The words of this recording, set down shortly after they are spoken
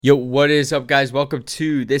Yo, what is up, guys? Welcome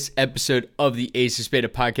to this episode of the Ace of Spada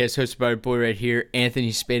podcast, hosted by our boy right here,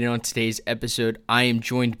 Anthony Spada. On today's episode, I am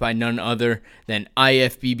joined by none other than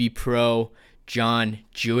IFBB Pro John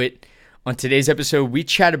Jewett. On today's episode, we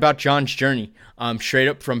chat about John's journey, straight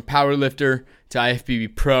up from Powerlifter to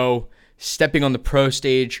IFBB Pro, stepping on the pro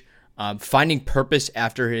stage, finding purpose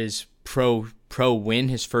after his pro win,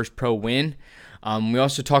 his first pro win. We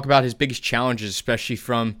also talk about his biggest challenges, especially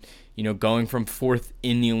from going from 4th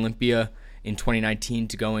in the Olympia in 2019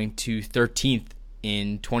 to going to 13th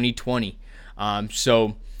in 2020.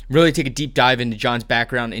 So really take a deep dive into John's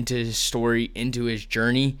background, into his story, into his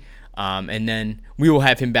journey. And then we will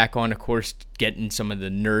have him back on, of course, getting some of the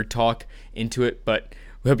nerd talk into it. But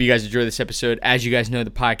we hope you guys enjoy this episode. As you guys know, the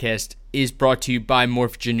podcast is brought to you by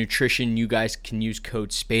Morphogen Nutrition. You guys can use code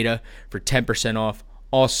SPADA for 10% off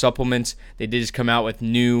all supplements. They did just come out with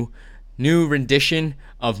new rendition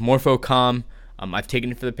of MorphoCom. I've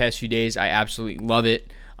taken it for the past few days. I absolutely love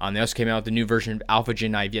it. They also came out with the new version of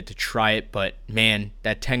AlphaGen. I've yet to try it, but man,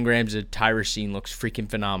 that 10 grams of tyrosine looks freaking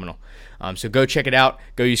phenomenal. So go check it out.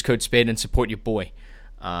 Go use code SPADE and support your boy.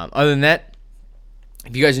 Other than that,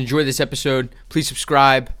 if you guys enjoy this episode, please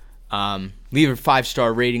subscribe, leave a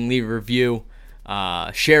 5-star rating, leave a review,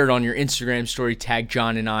 share it on your Instagram story, tag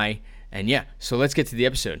John and I. And yeah, so let's get to the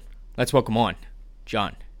episode. Let's welcome on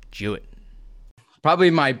John Jewett.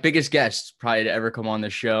 Probably my biggest guest to ever come on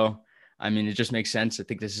this show. I mean, it just makes sense. I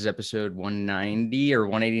think this is episode 190 or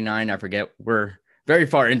 189. I forget. We're very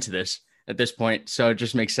far into this at this point. So it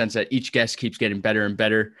just makes sense that each guest keeps getting better and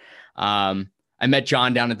better. I met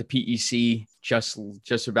John down at the PEC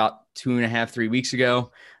just about 2.5-3 weeks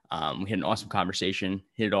ago. We had an awesome conversation,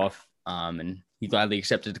 hit it off, and he gladly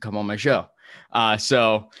accepted to come on my show.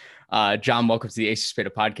 So John, welcome to the Ace of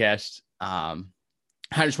Spada podcast.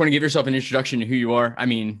 I just want to give yourself an introduction to who you are. I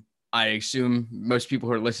mean, I assume most people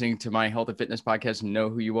who are listening to my health and fitness podcast know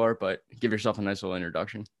who you are, but give yourself a nice little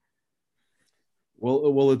introduction.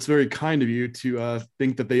 Well, it's very kind of you to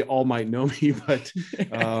think that they all might know me, but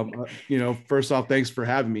first off, thanks for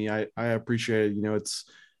having me. I appreciate it.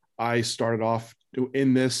 I started off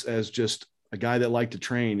in this as just a guy that liked to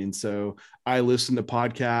train, and so I listened to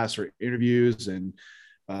podcasts or interviews, and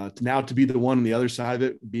now to be the one on the other side of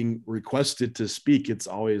it, being requested to speak, it's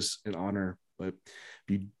always an honor. But if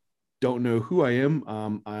you don't know who I am,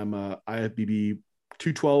 I'm a IFBB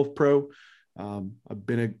 212 pro. I've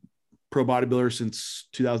been a pro bodybuilder since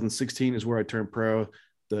 2016 is where I turned pro.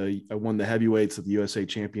 I won the heavyweights at the USA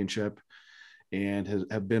Championship and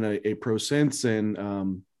have been a pro since.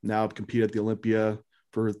 And now I've competed at the Olympia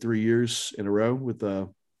for 3 years in a row with the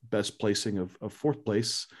best placing of 4th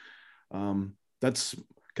place. That's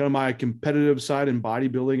kind of my competitive side in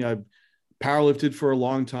bodybuilding. I've powerlifted for a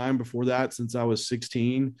long time before that, since I was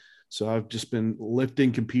 16. So I've just been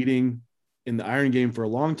lifting, competing in the iron game for a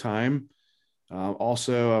long time.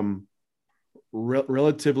 Also,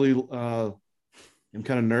 relatively, I'm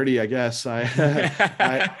kind of nerdy, I guess. I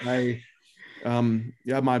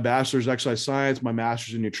have my bachelor's in exercise science, my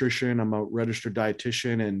master's in nutrition. I'm a registered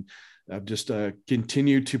dietitian, and I've just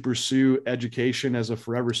continued to pursue education as a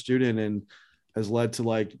forever student, and has led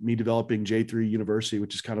to me developing J3 University,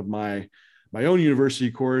 which is kind of my own university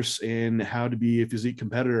course in how to be a physique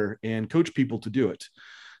competitor and coach people to do it.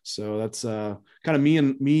 So that's kind of me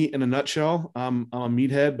in a nutshell. I'm a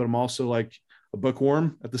meathead, but I'm also like a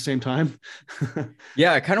bookworm at the same time.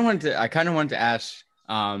 Yeah, I kind of wanted to ask,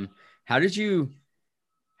 how did you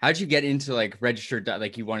get into registered,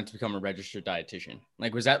 you wanted to become a registered dietitian?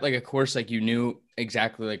 Was that a course you knew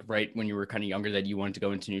exactly right when you were kind of younger that you wanted to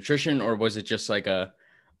go into nutrition, or was it just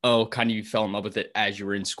you fell in love with it as you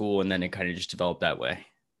were in school and then it kind of just developed that way?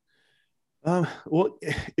 Well,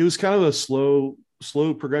 it was kind of a slow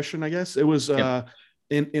progression, I guess. It was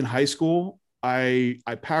in high school, I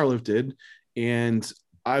powerlifted, and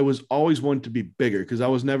I was always wanting to be bigger because I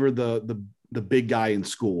was never the big guy in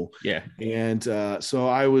school. Yeah. And so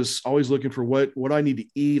I was always looking for what I need to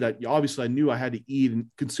eat. Obviously I knew I had to eat and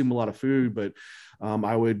consume a lot of food, but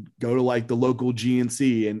I would go to the local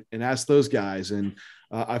GNC and ask those guys. And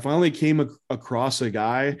I finally came across a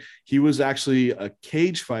guy. He was actually a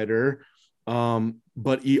cage fighter,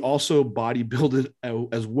 but he also bodybuilded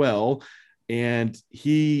as well. And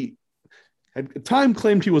he at the time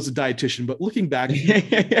claimed he was a dietitian, but looking back, he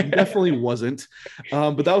definitely wasn't.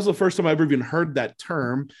 But that was the first time I ever even heard that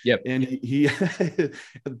term. Yep. And he at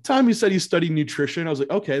the time he said he studied nutrition. I was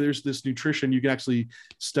like, okay, there's this nutrition. You can actually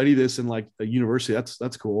study this in a university.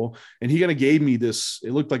 That's cool. And he kind of gave me this,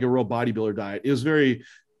 it looked like a real bodybuilder diet. It was very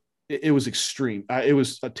it was extreme. It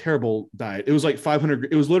was a terrible diet. It was like 500.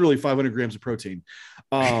 It was literally 500 grams of protein.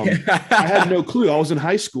 I had no clue. I was in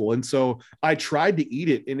high school. And so I tried to eat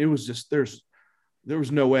it, and it was just, there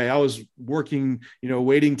was no way. I was working,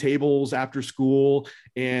 waiting tables after school,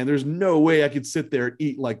 and there's no way I could sit there and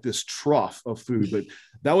eat like this trough of food. But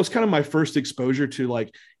that was kind of my first exposure to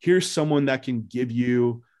like, here's someone that can give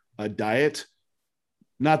you a diet,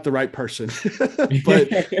 not the right person,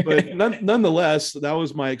 but nonetheless, that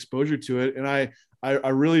was my exposure to it. And I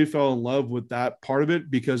really fell in love with that part of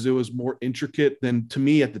it because it was more intricate than, to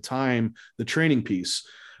me at the time, the training piece.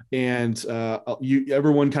 And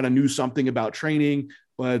everyone kind of knew something about training,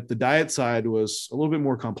 but the diet side was a little bit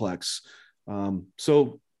more complex.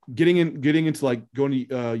 So getting into like going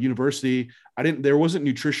to university, there wasn't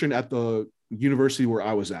nutrition at the university where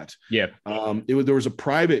I was at. Yeah. There was a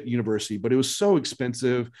private university, but it was so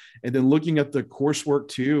expensive. And then looking at the coursework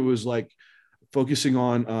too, it was like focusing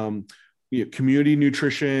on community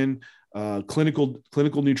nutrition, clinical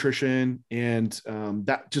nutrition. And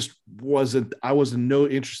that just I was no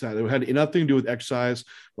interest in that. It had nothing to do with exercise.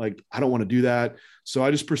 Like, I don't want to do that. So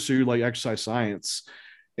I just pursued like exercise science.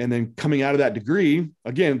 And then coming out of that degree,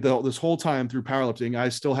 again, this whole time through powerlifting, I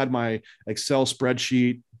still had my Excel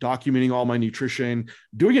spreadsheet documenting all my nutrition,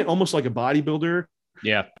 doing it almost like a bodybuilder.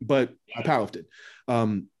 Yeah. But I powerlifted.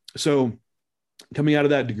 So coming out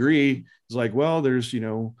of that degree, it's like, well, there's,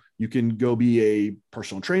 you can go be a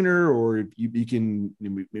personal trainer, or you can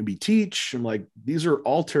maybe teach. I'm like, these are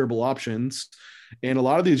all terrible options. And a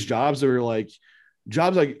lot of these jobs are like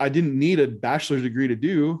jobs like I didn't need a bachelor's degree to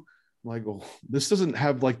do. I'm like, well, this doesn't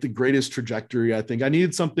have like the greatest trajectory. I think I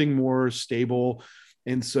needed something more stable.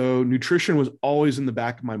 And so nutrition was always in the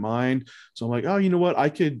back of my mind. So I'm like, oh, you know what? I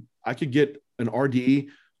could get an RD,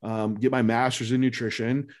 get my master's in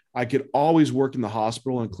nutrition. I could always work in the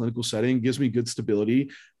hospital and clinical setting, gives me good stability,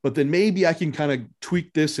 but then maybe I can kind of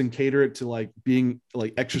tweak this and cater it to like being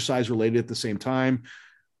like exercise related at the same time.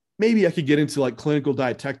 Maybe I could get into like clinical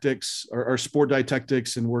dietetics or sport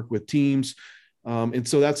dietetics and work with teams. And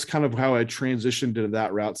so that's kind of how I transitioned to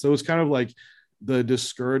that route. So it was kind of like the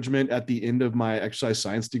discouragement at the end of my exercise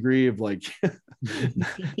science degree of like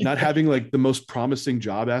not having like the most promising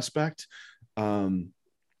job aspect. And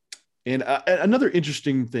another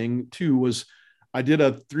interesting thing too was I did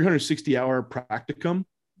a 360-hour practicum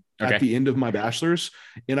at the end of my bachelor's,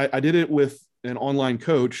 and I did it with an online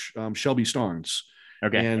coach, Shelby Starnes.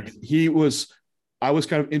 Okay. And I was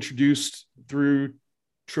kind of introduced through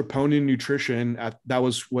Troponin Nutrition. That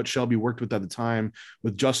was what Shelby worked with at the time,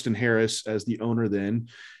 with Justin Harris as the owner then.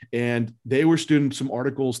 And they were doing some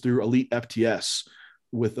articles through Elite FTS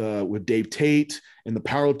with Dave Tate and the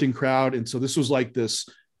powerlifting crowd. And so this was like this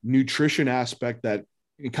nutrition aspect that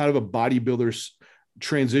kind of a bodybuilder's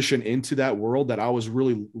transition into that world that I was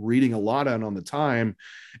really reading a lot on the time.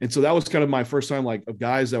 And so that was kind of my first time like of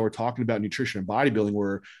guys that were talking about nutrition and bodybuilding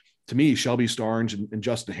were, to me, Shelby Starnes and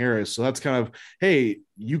Justin Harris. So that's kind of, hey,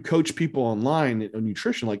 you coach people online on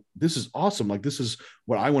nutrition. Like, this is awesome. Like, this is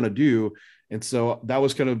what I want to do. And so that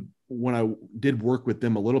was kind of when I did work with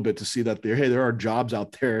them a little bit to see that there are jobs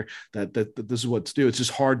out there that this is what to do. It's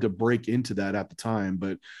just hard to break into that at the time,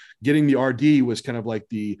 but getting the RD was kind of like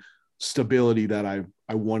the stability that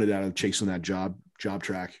I wanted out of chasing that job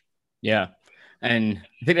track. Yeah. And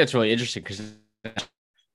I think that's really interesting because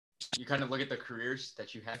you kind of look at the careers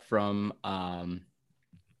that you had from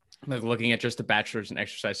like looking at just the bachelor's in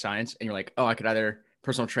exercise science, and you're like, oh, I could either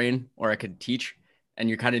personal train or I could teach. And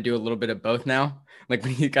you kind of do a little bit of both now. Like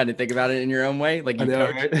when you kind of think about it in your own way, like you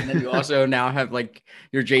coach, right? And then you also now have like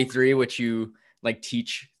your J3, which you like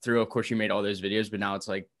teach through. Of course, you made all those videos, but now it's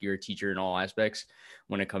like you're a teacher in all aspects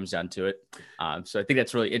when it comes down to it. So I think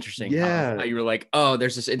that's really interesting. Yeah. How you were like, oh,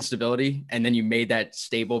 there's this instability. And then you made that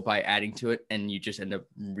stable by adding to it. And you just end up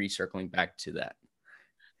recircling back to that.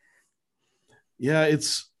 Yeah,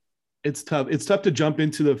 it's tough. It's tough to jump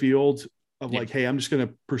into the field of like, hey, I'm just going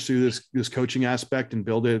to pursue this coaching aspect and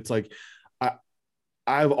build it. It's like,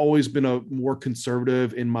 I've always been a more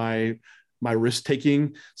conservative in my risk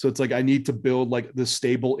taking. So it's like, I need to build like this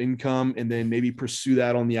stable income and then maybe pursue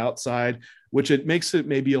that on the outside, which it makes it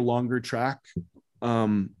maybe a longer track.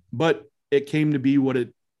 But it came to be what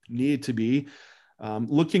it needed to be.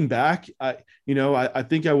 Looking back, I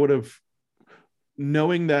think I would have,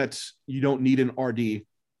 knowing that you don't need an RD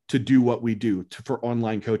to do what we do for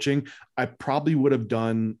online coaching, I probably would have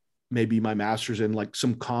done maybe my master's in like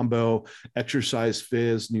some combo exercise,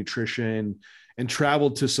 phys, nutrition, and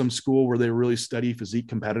traveled to some school where they really study physique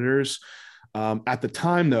competitors. At the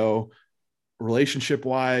time though, relationship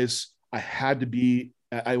wise,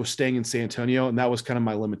 I was staying in San Antonio, and that was kind of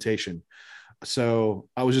my limitation. So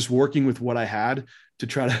I was just working with what I had to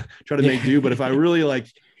try to make do. But if I really like,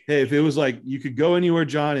 hey, if it was like you could go anywhere,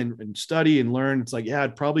 John, and study and learn, it's like, yeah,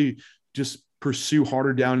 I'd probably just pursue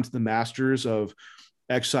harder down into the masters of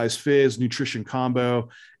exercise phys, nutrition combo,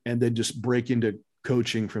 and then just break into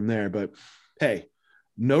coaching from there. But hey,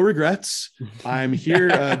 no regrets. I'm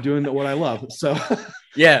here doing what I love. So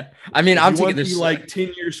yeah, I mean, I'm taking this like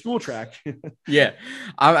 10-year school track. Yeah.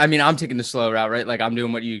 I mean, I'm taking the slow route, right? Like I'm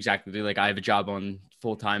doing what you exactly do. Like I have a job on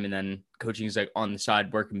full time and then coaching is like on the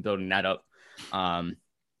side, working, building that up. And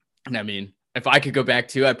I mean, if I could go back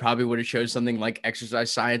to, I probably would have chose something like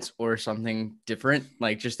exercise science or something different.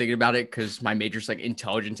 Like just thinking about it, because my major is like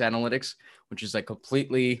intelligence analytics, which is like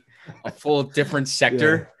completely a full different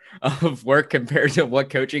sector of work compared to what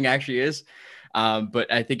coaching actually is.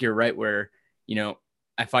 But I think you're right where,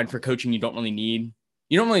 I find for coaching, you don't really need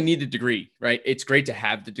the degree, right? It's great to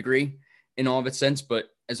have the degree in all of its sense, but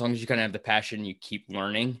as long as you kind of have the passion, you keep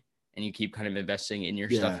learning and you keep kind of investing in your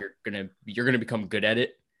stuff, you're gonna become good at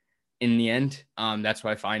it in the end. That's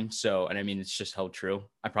what I find. So, and I mean, it's just held true.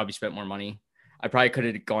 I probably spent more money. I probably could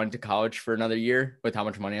have gone to college for another year with how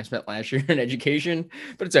much money I spent last year in education,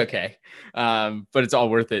 but it's okay. But it's all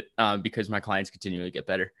worth it because my clients continually get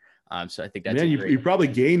better. So I think that's you probably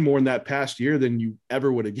gained more in that past year than you ever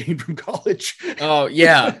would have gained from college. Oh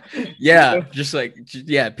yeah. Yeah. Just like,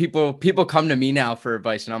 yeah, people come to me now for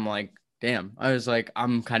advice and I'm like, damn, I was like,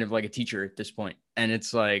 I'm kind of like a teacher at this point. And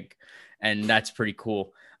it's like, and that's pretty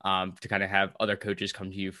cool to kind of have other coaches come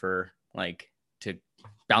to you for like, to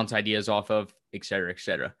bounce ideas off of, et cetera, et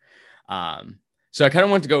cetera. So I kind of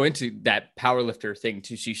want to go into that powerlifter thing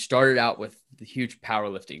too. So you started out with the huge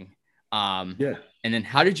powerlifting. And then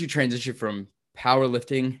how did you transition from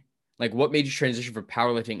powerlifting? Like what made you transition from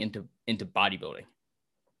powerlifting into bodybuilding?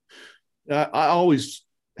 I always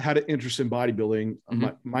had an interest in bodybuilding.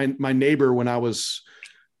 Mm-hmm. My neighbor,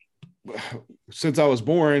 since I was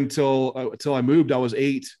born till I moved, I was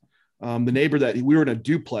 8. The neighbor that we were in a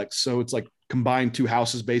duplex. So it's like combined 2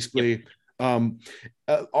 houses, basically. Yep.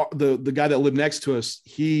 The guy that lived next to us,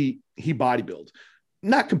 he bodybuild.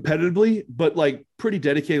 Not competitively, but like pretty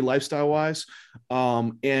dedicated lifestyle wise.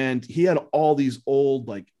 And he had all these old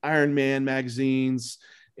like Iron Man magazines.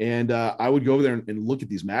 And I would go over there and look at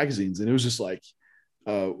these magazines. And it was just like,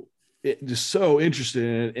 just so interested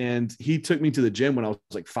in it. And he took me to the gym when I was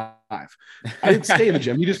like 5. I didn't stay in the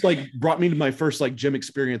gym. He just like brought me to my first like gym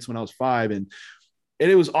experience when I was 5. And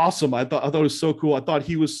it was awesome. I thought it was so cool. I thought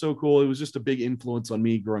he was so cool. It was just a big influence on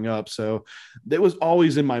me growing up. So that was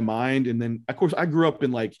always in my mind. And then of course I grew up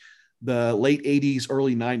in like the late 80s,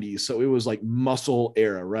 early 90s. So it was like muscle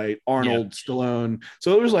era, right? Arnold, Stallone.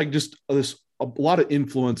 So it was like just a lot of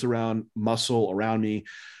influence around muscle around me.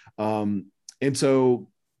 And so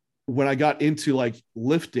when I got into like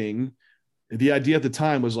lifting, the idea at the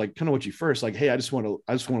time was like kind of what you first like, hey, I just want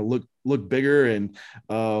to look bigger and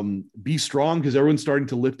be strong because everyone's starting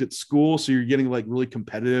to lift at school. So you're getting like really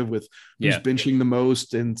competitive with who's benching the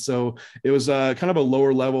most. And so it was kind of a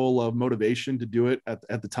lower level of motivation to do it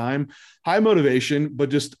at the time. High motivation, but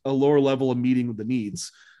just a lower level of meeting the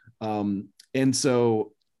needs. And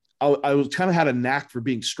so I was kind of had a knack for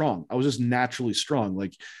being strong. I was just naturally strong.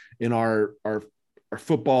 Like in our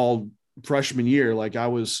football freshman year, like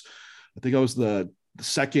I think I was the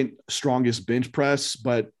second strongest bench press,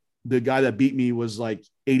 but the guy that beat me was like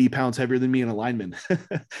 80 pounds heavier than me in a lineman.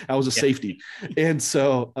 I was a safety. And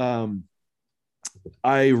so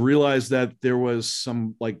I realized that there was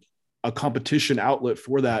some like a competition outlet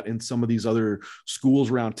for that in some of these other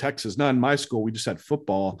schools around Texas. Not in my school. We just had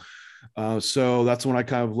football. So that's when I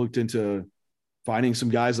kind of looked into finding some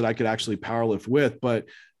guys that I could actually powerlift with. But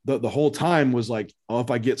the whole time was like, oh, if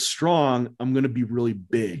I get strong, I'm going to be really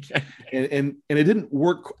big. And it didn't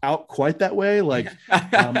work out quite that way. Like,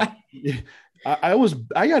 I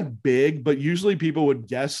got big, but usually people would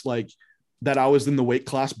guess like that I was in the weight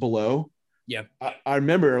class below. Yeah. I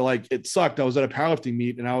remember like it sucked. I was at a powerlifting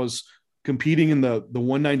meet and I was competing in the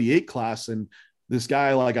 198 class. And this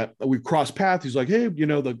guy, like we crossed paths. He's like, hey,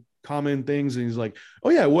 the common things. And he's like, oh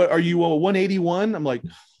yeah, what are you, 181? I'm like,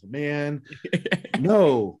 oh, man,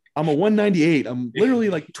 no, I'm a 198. I'm literally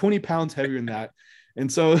like 20 pounds heavier than that.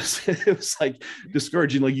 And so it was like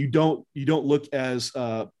discouraging. Like you don't look as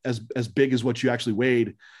big as what you actually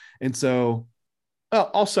weighed. And so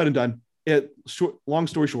all said and done, long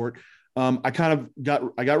story short, I got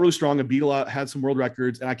really strong. I beat a lot, had some world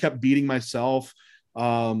records, and I kept beating myself.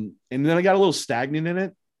 And then I got a little stagnant in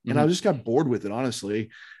it, and I just got bored with it, honestly.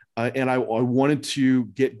 And I wanted to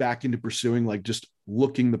get back into pursuing like just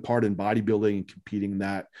looking the part in bodybuilding and competing in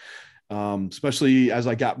that, especially as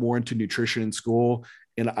I got more into nutrition in school.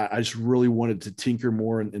 And I just really wanted to tinker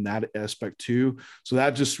more in that aspect too. So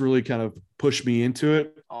that just really kind of pushed me into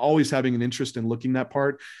it, always having an interest in looking that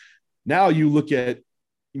part. Now you look at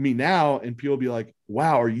me now and people be like,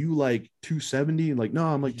 wow, are you like 270? And like, no,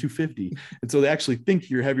 I'm like 250. And so they actually think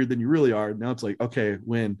you're heavier than you really are. Now it's like, okay,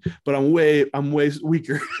 win, but I'm way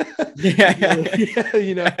weaker. Yeah.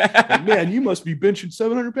 You know, like, man, you must be benching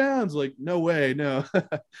 700 pounds. Like, no way. No.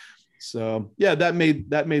 So yeah, that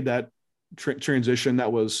made that transition.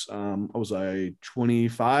 That was, I was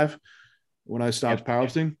 25 when I stopped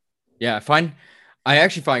powerlifting. Yeah, I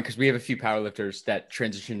actually find because we have a few powerlifters that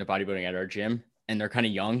transition to bodybuilding at our gym, and they're kind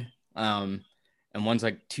of young. And one's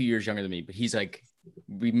like 2 years younger than me, but he's like,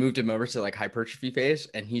 we moved him over to like hypertrophy phase,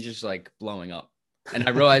 and he's just like blowing up. And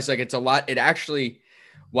I realized like it's a lot. It actually,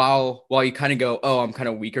 while you kind of go, oh, I'm kind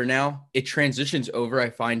of weaker now, it transitions over. I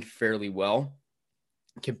find fairly well.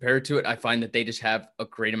 Compared to it, I find that they just have a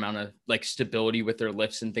great amount of like stability with their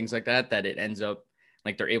lifts and things like that, that it ends up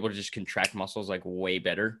like they're able to just contract muscles like way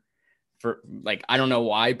better. For like, I don't know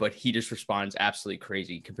why, but he just responds absolutely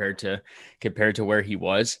crazy compared to where he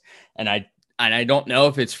was. And I don't know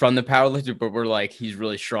if it's from the powerlifter, but we're like, he's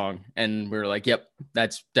really strong. And we're like, yep,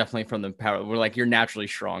 that's definitely from the power. We're like, you're naturally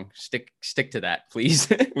strong. Stick to that, please.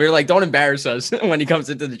 We're like, don't embarrass us when he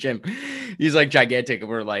comes into the gym. He's like gigantic. And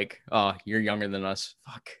we're like, oh, you're younger than us.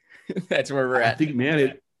 Fuck. That's where we're at. I think,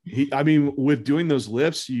 man, I mean, with doing those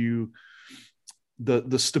lifts,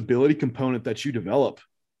 the stability component that you develop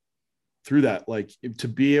through that, like to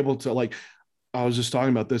be able to, like, I was just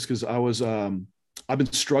talking about this because I've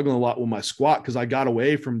been struggling a lot with my squat because I got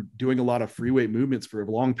away from doing a lot of free weight movements for a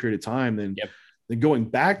long period of time. Then going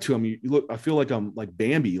back to them, you look, I feel like I'm like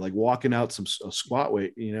Bambi, like walking out some squat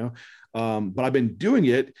weight, you know. But I've been doing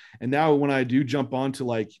it. And now when I do jump onto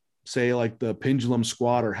like, say like the pendulum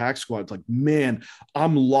squat or hack squat, it's like, man,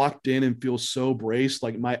 I'm locked in and feel so braced.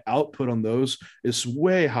 Like my output on those is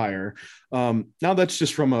way higher. Now that's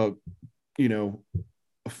just from a, you know,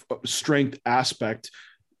 a strength aspect.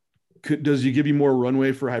 Does you give you more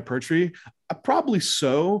runway for hypertrophy? Probably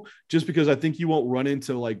so, just because I think you won't run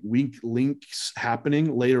into like weak links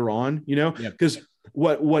happening later on, you know, because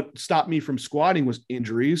what stopped me from squatting was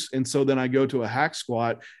injuries. And so then I go to a hack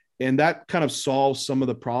squat, and that kind of solves some of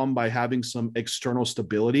the problem by having some external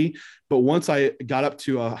stability. But once I got up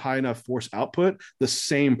to a high enough force output, the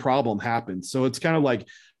same problem happened. So it's kind of like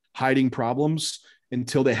hiding problems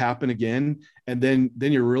until they happen again. And then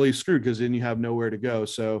you're really screwed because then you have nowhere to go.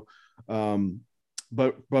 So,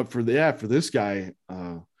 but for this guy,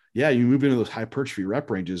 you move into those hypertrophy rep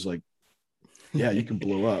ranges, like, you can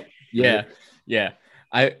blow up. Yeah. Yeah.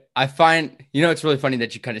 I find, you know, it's really funny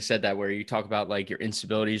that you kind of said that, where you talk about like your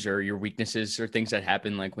instabilities or your weaknesses or things that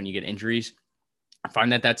happen like when you get injuries. I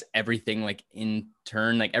find that that's everything, like in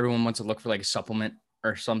turn, like everyone wants to look for like a supplement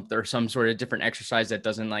or some sort of different exercise that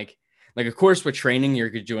doesn't like of course with training, you're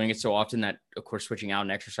doing it so often that of course switching out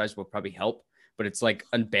an exercise will probably help, but it's like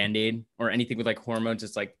a band-aid, or anything with like hormones.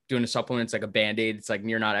 It's like doing a supplement. It's like a band-aid. It's like,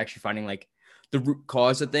 you're not actually finding like the root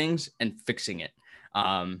cause of things and fixing it.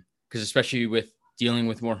 Because especially with dealing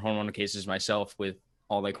with more hormonal cases myself, with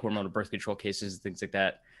all like hormonal birth control cases, things like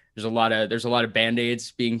that, there's a lot of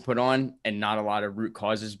band-aids being put on and not a lot of root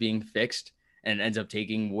causes being fixed, and it ends up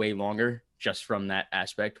taking way longer just from that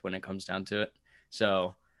aspect when it comes down to it.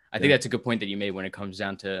 So I think that's a good point that you made when it comes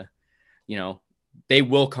down to, you know, they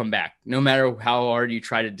will come back. No matter how hard you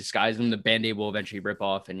try to disguise them, the Band-Aid will eventually rip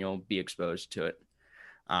off and you'll be exposed to it.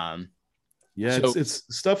 It's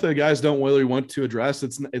stuff that guys don't really want to address.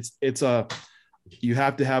 You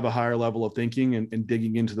have to have a higher level of thinking and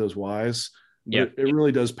digging into those whys. But it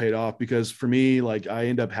really does pay off, because for me, like, I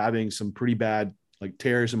end up having some pretty bad like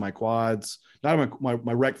tears in my quads, not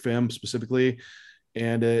my rec fem specifically.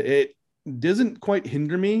 And it doesn't quite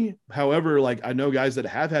hinder me. However, like, I know guys that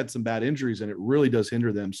have had some bad injuries and it really does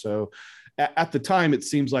hinder them. So at the time, it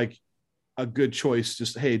seems like a good choice.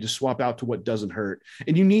 Just swap out to what doesn't hurt.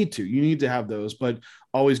 And you need to have those, but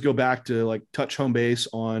always go back to like touch home base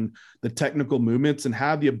on the technical movements and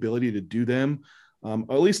have the ability to do them.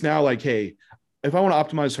 At least now, like, hey, if I want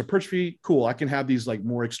to optimize hypertrophy, cool, I can have these like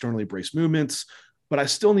more externally braced movements, but I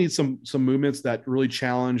still need some movements that really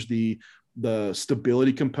challenge the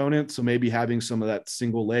stability component. So maybe having some of that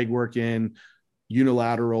single leg work in,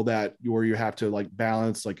 unilateral, that where you have to like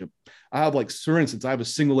balance, like I have, like, for instance, I have a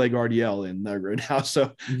single leg RDL in there right now.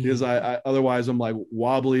 So because I otherwise I'm like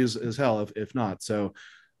wobbly as hell if not. So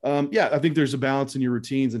I think there's a balance in your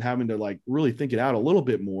routines and having to like really think it out a little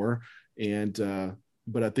bit more. And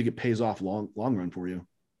but I think it pays off long run for you.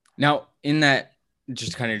 Now, in that,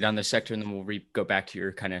 just kind of down the sector, and then we'll go back to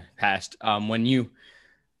your kind of past.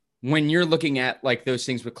 when you're looking at like those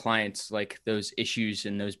things with clients, like those issues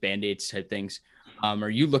and those band-aids type things, are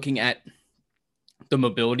you looking at the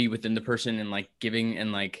mobility within the person and like giving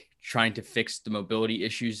and like trying to fix the mobility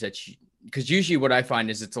issues because usually what I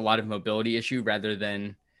find is it's a lot of mobility issue rather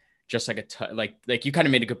than just like like you kind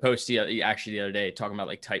of made a good post actually the other day talking about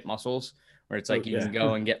like tight muscles where it's Oh, like you yeah. can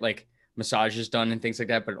go and get like massages done and things like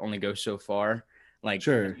that, but it only goes so far. Like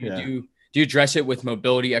Sure. Yeah. do you address it with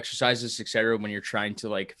mobility exercises, etc., when you're trying to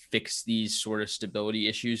like fix these sort of stability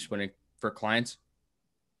issues for clients?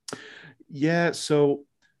 Yeah. So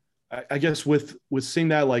I guess with seeing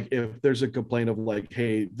that, like if there's a complaint of like,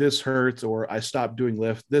 hey, this hurts, or I stopped doing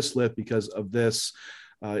this lift because of this,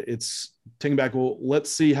 it's taking back. Well, let's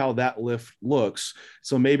see how that lift looks.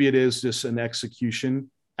 So maybe it is just an execution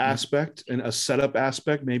aspect and a setup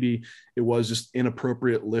aspect. Maybe it was just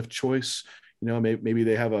inappropriate lift choice. Maybe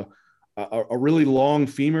they have a really long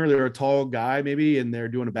femur. They're a tall guy, maybe, and they're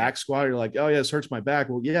doing a back squat. You're like, oh yeah, this hurts my back.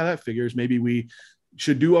 Well, yeah, that figures. Maybe we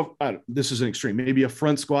should do this is an extreme, maybe a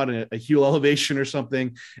front squat and a heel elevation or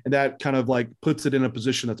something, and that kind of like puts it in a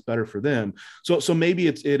position that's better for them. So maybe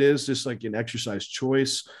it is just like an exercise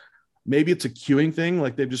choice. Maybe it's a cueing thing,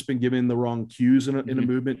 like they've just been given the wrong cues in a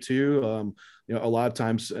movement too. A lot of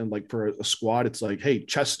times, and like for a squat, it's like, hey,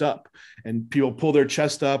 chest up, and people pull their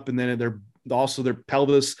chest up, and then their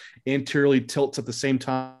pelvis anteriorly tilts at the same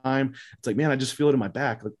time. It's like, man, I just feel it in my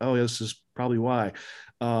back. Like, oh yeah, this is probably why.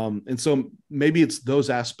 And so maybe it's those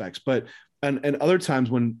aspects, but and other times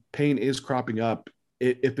when pain is cropping up,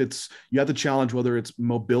 if it's, you have to challenge whether it's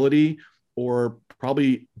mobility or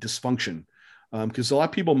probably dysfunction, because a lot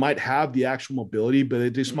of people might have the actual mobility, but they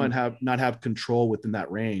just might not have control within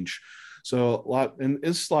that range. So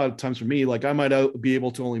it's a lot of times for me, like I might be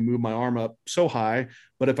able to only move my arm up so high,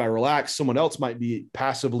 but if I relax, someone else might be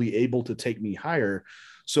passively able to take me higher.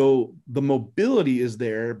 So the mobility is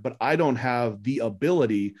there, but I don't have the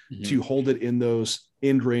ability to hold it in those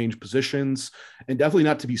in range positions, and definitely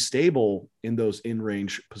not to be stable in those in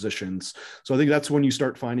range positions. So I think that's when you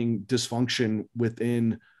start finding dysfunction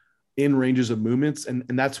within in ranges of movements. And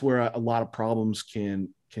that's where a lot of problems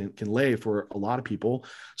can lay for a lot of people.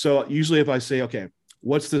 So usually if I say, okay,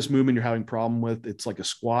 what's this movement you're having problem with? It's like a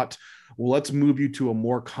squat. Well, let's move you to a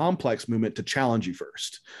more complex movement to challenge you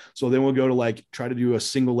first. So then we'll go to like try to do a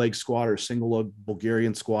single leg squat or single leg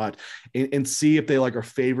Bulgarian squat, and see if they like are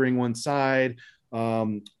favoring one side,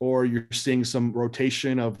 or you're seeing some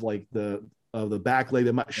rotation of like the back leg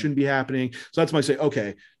that shouldn't be happening. So that's when I say,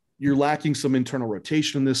 okay, you're lacking some internal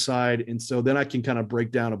rotation on this side. And so then I can kind of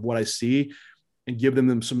break down of what I see and give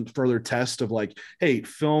them some further test of like, hey,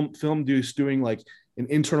 film doing like an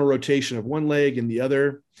internal rotation of one leg and the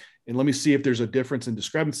other, and let me see if there's a difference in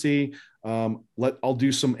discrepancy. I'll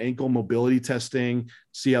do some ankle mobility testing,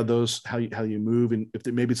 see how you move, and if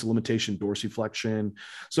maybe it's a limitation dorsiflexion.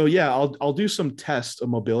 So yeah, I'll do some tests of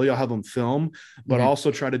mobility. I'll have them film, but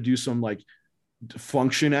also try to do some like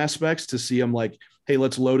function aspects to see them like, hey,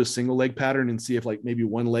 let's load a single leg pattern and see if like maybe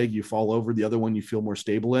one leg you fall over, the other one you feel more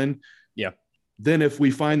stable in. Yeah. Then if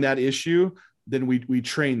we find that issue, then we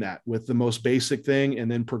train that with the most basic thing, and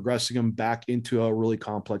then progressing them back into a really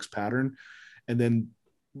complex pattern. And then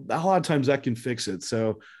a lot of times that can fix it.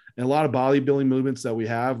 So, and a lot of bodybuilding movements that we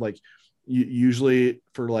have, like usually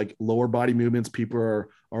for like lower body movements, people are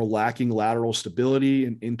lacking lateral stability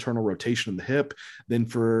and internal rotation of the hip. Then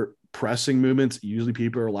for pressing movements, usually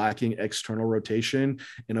people are lacking external rotation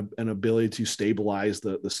and an ability to stabilize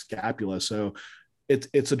the scapula. So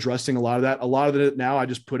it's addressing a lot of that. A lot of it now I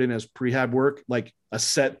just put in as prehab work, like a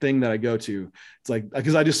set thing that I go to. It's like,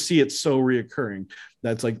 because I just see it so reoccurring.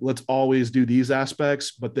 That's like, let's always do these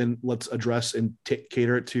aspects, but then let's address and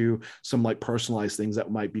cater it to some like personalized things that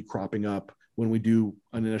might be cropping up when we do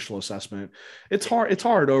an initial assessment. It's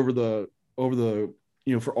hard over the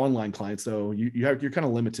for online clients though. You're kind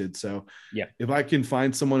of limited. So Yeah. if I can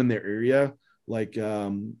find someone in their area, like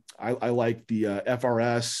I like the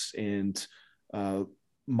FRS and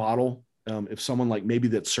model. If someone like maybe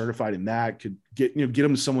that's certified in that could get them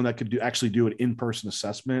to someone that could actually do an in-person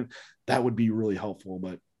assessment, that would be really helpful.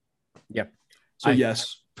 But yeah,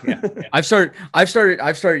 yes. Yeah. I've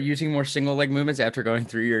started using more single leg movements after going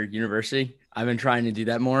through your university. I've been trying to do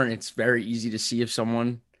that more, and it's very easy to see if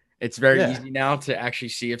someone, it's very easy now to actually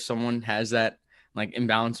see if someone has that like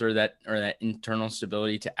imbalance or that internal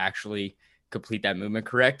stability to actually complete that movement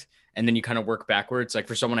correct. And then you kind of work backwards. Like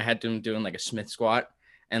for someone, I had them doing like a Smith squat,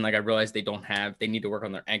 and like I realized they need to work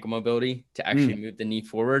on their ankle mobility to actually move the knee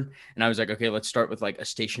forward. And I was like, okay, let's start with like a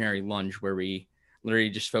stationary lunge where we literally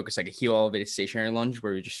just focus like a heel elevated stationary lunge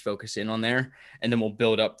where we just focus in on there. And then we'll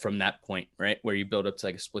build up from that point, right? Where you build up to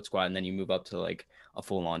like a split squat and then you move up to like a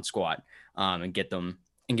full on squat, and get them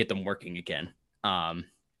working again. And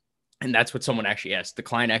that's what someone actually asked. The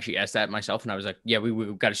client actually asked that myself. And I was like, yeah,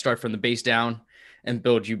 we've got to start from the base down and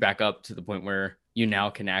build you back up to the point where you now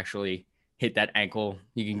can actually hit that ankle.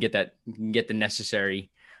 You can get the necessary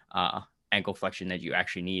ankle flexion that you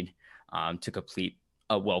actually need to complete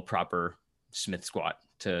a proper Smith squat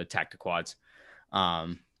to attack the quads.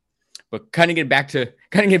 But kind of get back to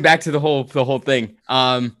the whole thing.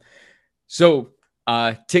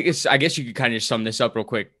 Take us, I guess you could kind of sum this up real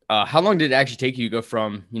quick. How long did it actually take you to go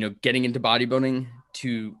from, getting into bodybuilding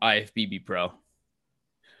to IFBB Pro?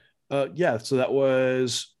 Yeah. So that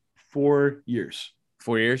was 4 years.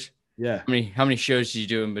 4 years? Yeah. How many shows did you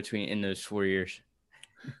do in those 4 years?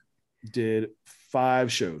 Did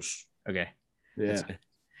 5 shows. Okay. Yeah.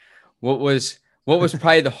 What was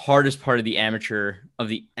probably the hardest part of the amateur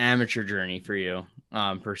journey for you,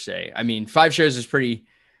 per se? I mean, 5 shows is pretty,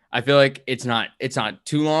 I feel like it's not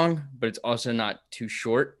too long, but it's also not too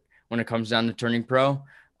short when it comes down to turning pro.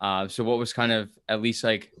 So what was kind of at least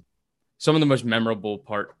like some of the most memorable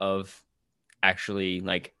part of actually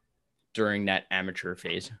like during that amateur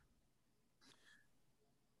phase?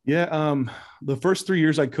 Yeah. The first 3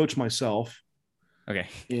 years I coached myself. Okay.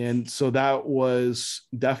 And so that was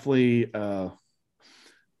definitely a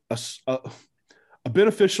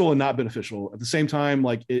beneficial and not beneficial at the same time.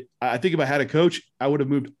 Like I think if I had a coach, I would have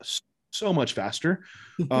moved so much faster.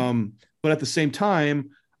 But at the same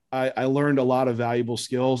time, I learned a lot of valuable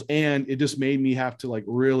skills, and it just made me have to like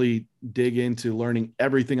really dig into learning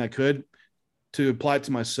everything I could to apply it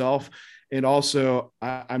to myself. And also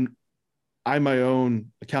I'm my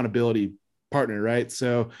own accountability partner, right?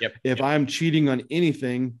 So if I'm cheating on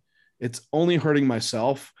anything, it's only hurting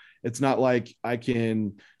myself. It's not like I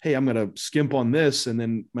can, hey, I'm going to skimp on this and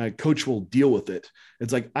then my coach will deal with it.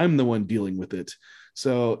 It's like I'm the one dealing with it.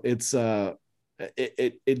 So it's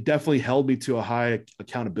it definitely held me to a high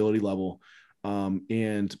accountability level,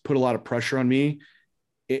 and put a lot of pressure on me.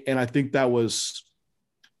 And I think that was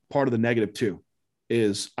part of the negative too,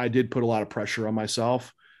 is I did put a lot of pressure on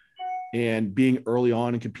myself, and being early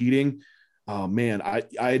on and competing. Oh man, I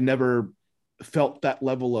had never felt that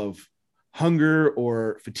level of hunger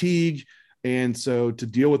or fatigue. And so to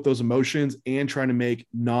deal with those emotions and trying to make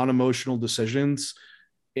non-emotional decisions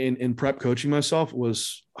in prep coaching myself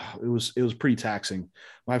was pretty taxing.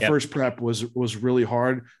 My first prep was really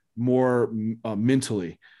hard, more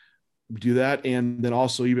mentally do that. And then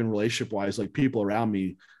also even relationship wise, like people around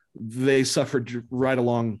me, they suffered right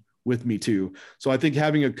along with me too. So I think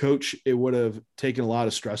having a coach, it would have taken a lot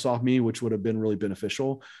of stress off me, which would have been really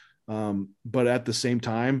beneficial. But at the same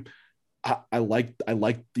time, I like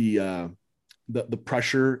the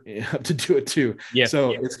pressure to do it too. Yeah.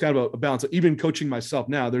 So it's kind of a balance. Even coaching myself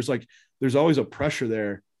now, there's always a pressure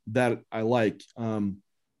there that I like.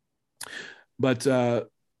 But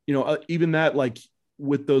even that, like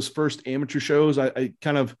with those first amateur shows, I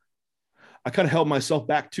kind of held myself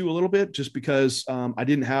back too a little bit, just because I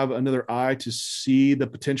didn't have another eye to see the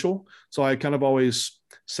potential. So I kind of always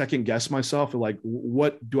second guess myself, like,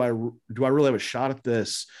 what do I really have a shot at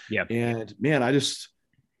this? Yeah. And man, I just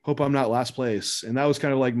hope I'm not last place. And that was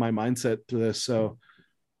kind of like my mindset to this. So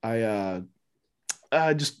I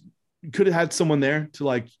just could have had someone there to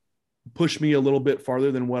like push me a little bit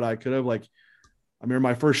farther than what I could have. Like, I remember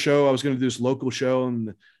my first show, I was going to do this local show,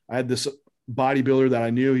 and I had this bodybuilder that I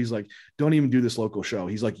knew. He's like, don't even do this local show.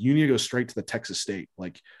 He's like, you need to go straight to the Texas State.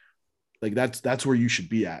 Like that's where you should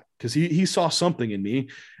be at. Cause he saw something in me.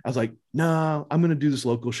 I was like, no, I'm going to do this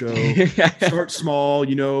local show. Start small,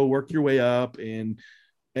 work your way up. And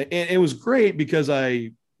it was great because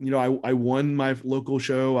I won my local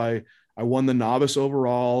show. I won the novice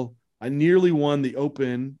overall. I nearly won the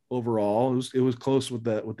open overall. It was close with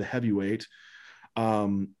the heavyweight.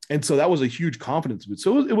 And so that was a huge confidence boost.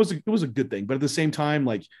 So it was a good thing, but at the same time,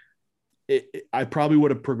 like I probably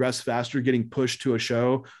would have progressed faster getting pushed to a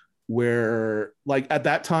show where, like, at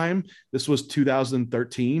that time, this was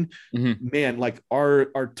 2013, man, like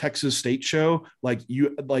our Texas State show, like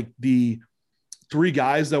the 3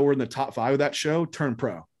 guys that were in the top 5 of that show turned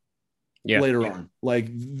pro later on. Like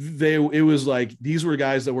it was like, these were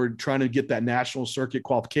guys that were trying to get that national circuit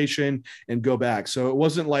qualification and go back. So it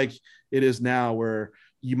wasn't like it is now where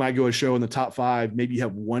you might go a show in the top 5. Maybe you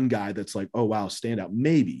have one guy that's like, oh wow, stand out.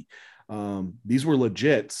 Maybe these were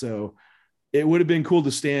legit. So it would have been cool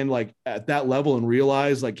to stand like at that level and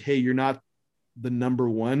realize like, hey, you're not the number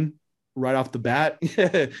one right off the bat.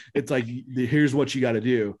 It's like, here's what you got to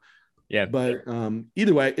do. Yeah. But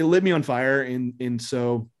either way, it lit me on fire. And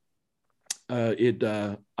so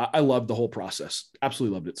I loved the whole process.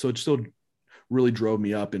 Absolutely loved it. So it still really drove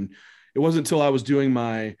me up. And it wasn't until I was doing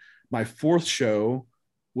my fourth show,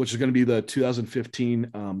 which is going to be the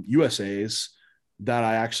 2015 USAs, that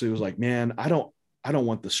I actually was like, man, I don't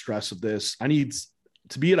want the stress of this. I need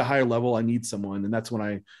to be at a higher level. I need someone. And that's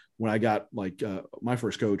when I got like my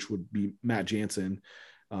first coach would be Matt Jansen,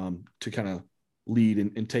 to kind of lead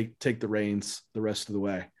and take the reins the rest of the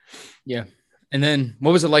way. Yeah. And then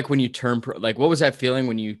what was it like when you turned pro? Like, what was that feeling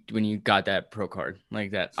when you got that pro card?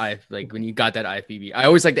 Like when you got that IFBB? I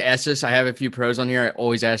always like to ask this. I have a few pros on here. I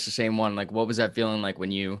always ask the same one. Like, what was that feeling like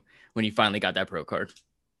when you finally got that pro card?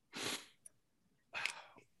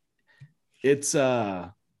 It's it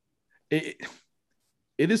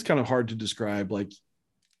is kind of hard to describe. Like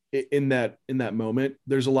in that moment,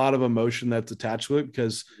 there's a lot of emotion that's attached to it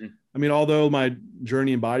because I mean, although my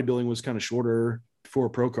journey in bodybuilding was kind of shorter before a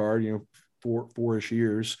pro card, four-ish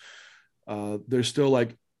years, there's still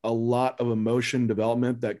like a lot of emotion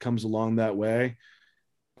development that comes along that way.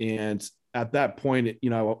 And at that point,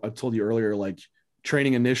 I told you earlier, like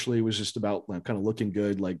training initially was just about kind of looking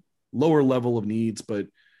good, like lower level of needs, but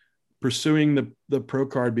pursuing the pro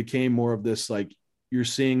card became more of this, like you're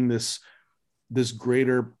seeing this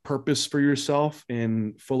greater purpose for yourself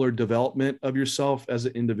and fuller development of yourself as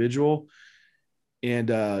an individual.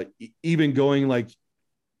 And even going like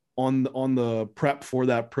on the prep for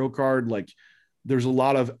that pro card, like there's a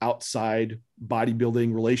lot of outside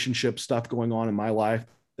bodybuilding relationship stuff going on in my life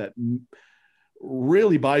that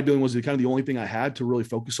really bodybuilding was kind of the only thing I had to really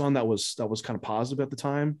focus on that was kind of positive at the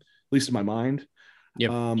time, at least in my mind.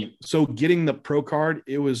 Yep. So getting the pro card,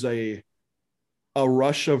 it was a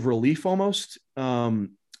rush of relief almost,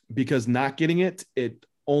 because not getting it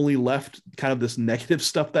only left kind of this negative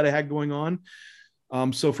stuff that I had going on.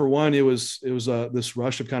 So for one, it was this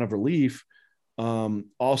rush of kind of relief.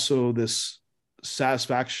 Also this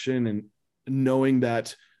satisfaction and knowing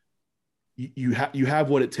that you have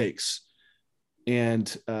what it takes, and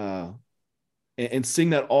seeing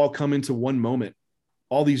that all come into one moment,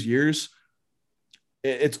 all these years,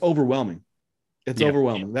 it's overwhelming. It's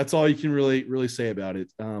overwhelming. That's all you can really say about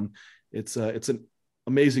it. It's an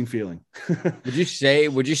amazing feeling. Would you say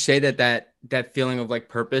that feeling of like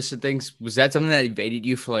purpose and things, was that something that evaded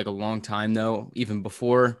you for like a long time though, even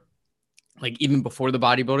before the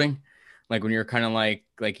bodybuilding? Like when you're kind of like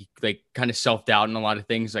kind of self-doubt in a lot of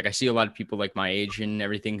things. Like I see a lot of people like my age and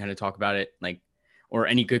everything kind of talk about it, like, or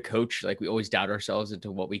any good coach, like we always doubt ourselves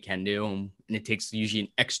into what we can do. And it takes usually an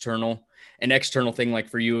external thing. Like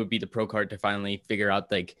for you, it would be the pro card to finally figure out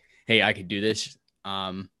like, hey, I could do this.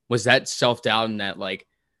 Was that self-doubt and that like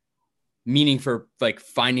meaning for like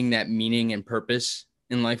finding that meaning and purpose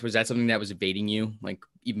in life, was that something that was evading you like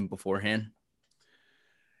even beforehand?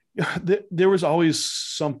 There was always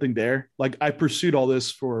something there. Like I pursued all this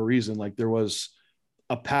for a reason. Like there was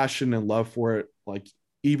a passion and love for it. Like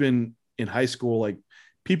even in high school, like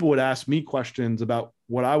people would ask me questions about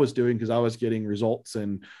what I was doing because I was getting results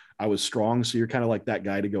and I was strong. So you're kind of like that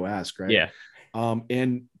guy to go ask, right? Yeah.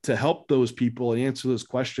 And to help those people and answer those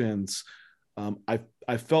questions, I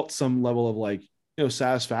felt some level of like,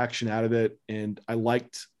 satisfaction out of it. And I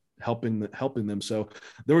liked helping them. So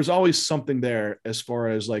there was always something there as far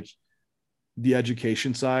as like the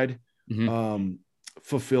education side,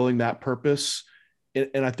 fulfilling that purpose.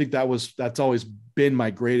 And I think that's always been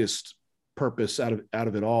my greatest purpose out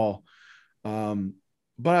of it all.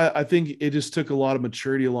 But I think it just took a lot of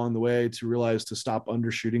maturity along the way to realize to stop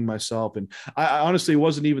undershooting myself. And I honestly, it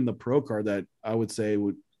wasn't even the pro card that I would say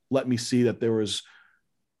would let me see that there was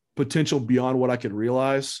potential beyond what I could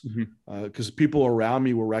realize. Because people around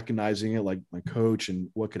me were recognizing it, like my coach and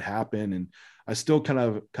what could happen. And I still kind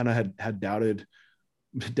of had doubted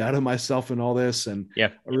myself in all this. And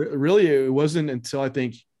really it wasn't until I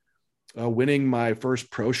think winning my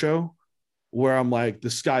first pro show where I'm like,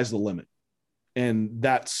 the sky's the limit. And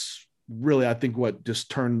that's really, I think, what just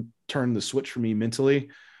turned the switch for me mentally.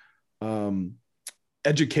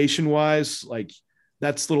 Education wise, like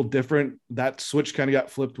that's a little different. That switch kind of got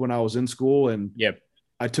flipped when I was in school, and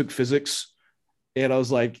I took physics, and I was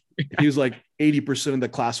like, he was like 80% of the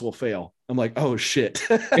class will fail. I'm like, oh shit.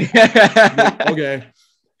 Okay.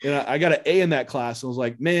 And I got an A in that class. I was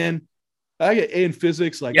like, man, I get A in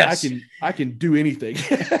physics. Like I can do anything.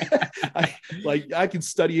 I can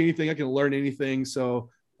study anything. I can learn anything. So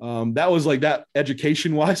that was like that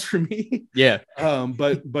education wise for me. Yeah.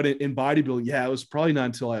 But in bodybuilding, it was probably not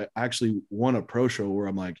until I actually won a pro show where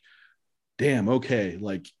I'm like, damn, okay.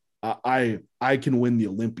 Like I can win the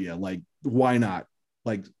Olympia. Like, why not?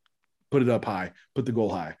 Like put it up high, put the goal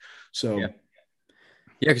high. So yeah.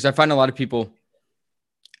 Because I find a lot of people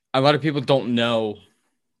don't know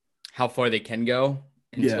how far they can go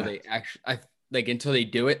until they actually, until they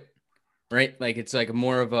do it, right? Like it's like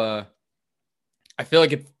more of a, I feel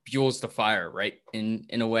like it fuels the fire, right? In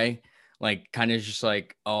a way, like kind of just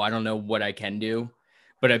like, oh, I don't know what I can do,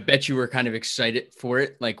 but I bet you were kind of excited for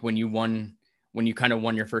it. Like when you kind of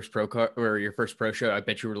won your first pro car or your first pro show, I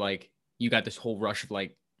bet you were like, you got this whole rush of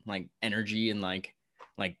like energy and like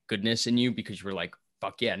goodness in you because you were like,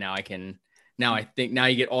 fuck yeah, now I can. Now I think now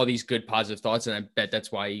you get all these good positive thoughts, and I bet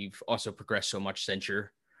that's why you've also progressed so much since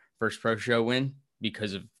your first pro show win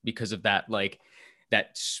because of that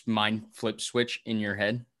that mind flip switch in your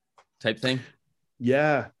head type thing.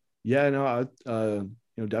 Yeah. No,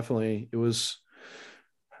 definitely it was,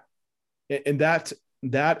 and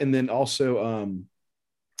and then also,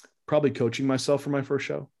 probably coaching myself for my first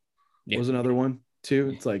show was another one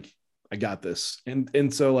too. It's like, I got this.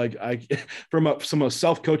 And so like from a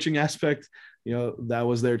self-coaching aspect, that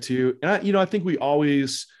was there too. And I think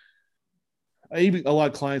even a lot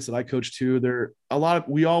of clients that I coach too,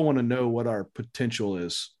 we all want to know what our potential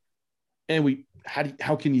is. And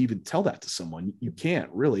how can you even tell that to someone? You can't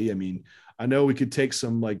really. I mean, I know we could take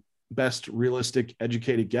some like best realistic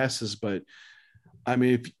educated guesses, but I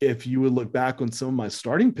mean, if you would look back on some of my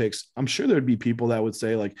starting picks, I'm sure there'd be people that would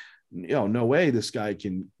say like, no way this guy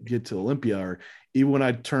can get to Olympia. Or even when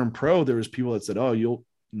I turned pro, there was people that said, oh, you'll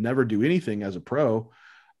never do anything as a pro.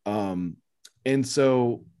 And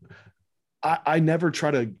so I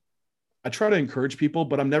try to encourage people,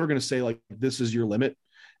 but I'm never going to say like, this is your limit,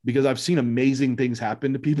 because I've seen amazing things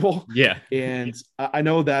happen to people. Yeah. And I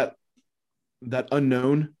know that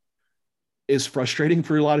unknown is frustrating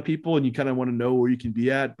for a lot of people, and you kind of want to know where you can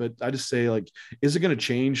be at. But I just say like, is it going to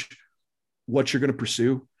change what you're going to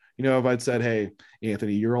pursue? If I'd said, hey,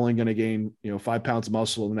 Anthony, you're only going to gain, 5 pounds of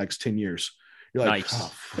muscle in the next 10 years. You're like, nice.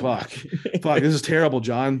 Oh, fuck, this is terrible,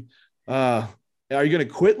 John. Are you going to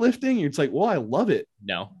quit lifting? It's like, well, I love it.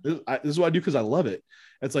 No, this is what I do because I love it.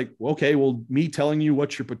 It's like, well, okay, well, me telling you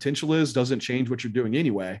what your potential is doesn't change what you're doing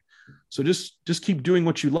anyway. So just keep doing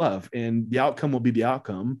what you love, and the outcome will be the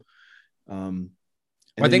outcome.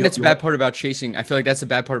 I think that's a bad part about chasing. I feel like that's a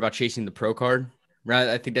bad part about chasing the pro card, right?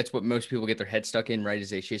 I think that's what most people get their head stuck in, right?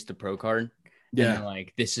 Is they chase the pro card. Yeah. And they're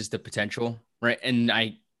like, this is the potential, right? And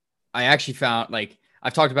I actually found, like,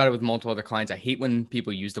 I've talked about it with multiple other clients. I hate when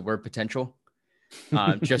people use the word potential,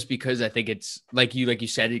 just because I think it's like you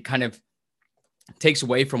said, it kind of takes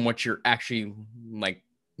away from what you're actually like,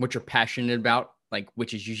 what you're passionate about, like,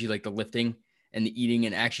 which is usually like the lifting and the eating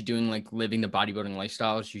and actually doing, like, living the bodybuilding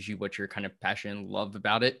lifestyle is usually what you're kind of passionate and love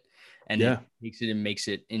about it. And it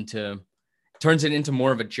turns it into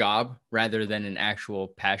more of a job rather than an actual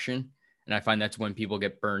passion. And I find that's when people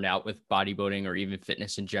get burned out with bodybuilding or even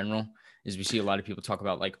fitness in general, is we see a lot of people talk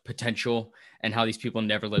about like potential and how these people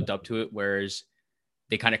never lived up to it. Whereas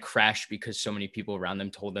they kind of crashed because so many people around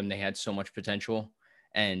them told them they had so much potential,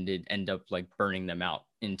 and it ended up like burning them out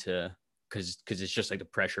into, because it's just like the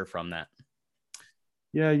pressure from that.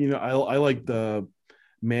 Yeah. I like the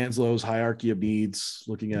Maslow's hierarchy of needs,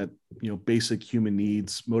 looking at, basic human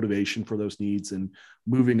needs, motivation for those needs, and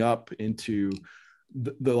moving up into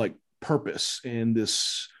the like purpose and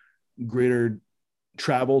this greater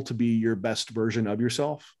travel to be your best version of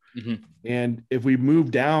yourself. Mm-hmm. And if we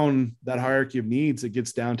move down that hierarchy of needs, it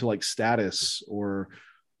gets down to like status, or,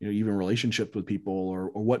 even relationships with people, or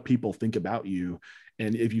what people think about you.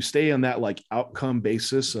 And if you stay on that like outcome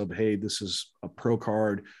basis of, hey, this is a pro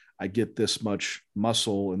card, I get this much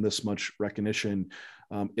muscle and this much recognition,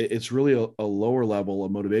 it's really a lower level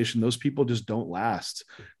of motivation. Those people just don't last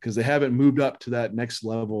because they haven't moved up to that next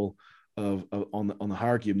level of on the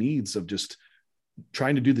hierarchy of needs of just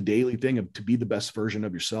trying to do the daily thing to be the best version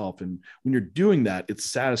of yourself. And when you're doing that,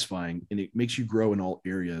 it's satisfying and it makes you grow in all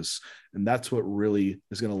areas. And that's what really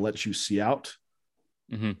is going to let you see out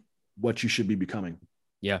what you should be becoming.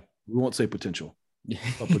 Yeah. We won't say potential,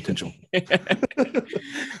 but potential.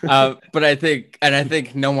 But I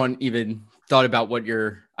think no one even thought about what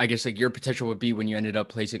your potential would be when you ended up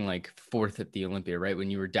placing like 4th at the Olympia, right?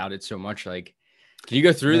 When you were doubted so much. Like, can you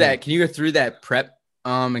go through that? Can you go through that prep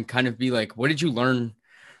and kind of be like, what did you learn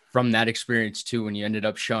from that experience too, when you ended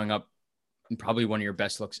up showing up in probably one of your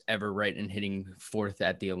best looks ever, right, and hitting 4th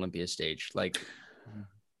at the Olympia stage? Like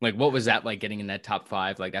what was that like, getting in that top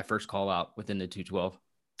 5, like that first call out within the 212?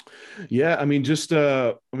 Yeah, I mean,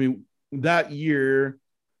 that year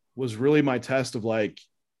was really my test of like,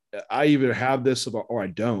 I either have this or I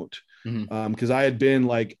don't. Because I had been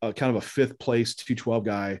like a kind of a 5th place 212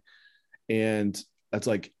 guy, and that's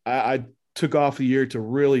like I took off the year to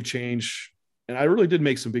really change. And I really did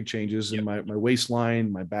make some big changes in Yep. my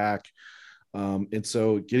waistline, my back. And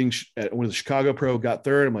so when the Chicago Pro got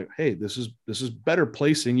third, I'm like, hey, this is better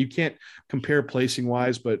placing. You can't compare placing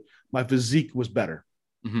wise, but my physique was better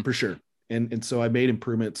for sure. And so I made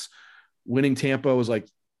improvements. Winning Tampa was like,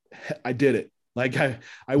 I did it. Like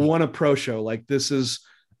I won a pro show. Like this is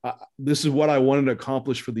what I wanted to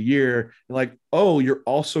accomplish for the year. And like, oh, you're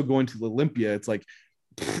also going to the Olympia. It's like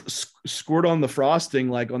squirt on the frosting,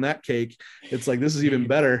 like on that cake. It's like, this is even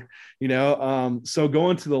better, So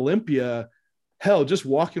going to the Olympia, hell, just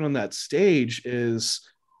walking on that stage is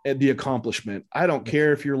the accomplishment. I don't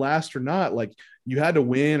care if you're last or not. Like you had to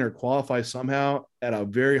win or qualify somehow at a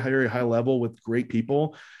very, very high level with great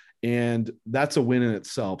people. And that's a win in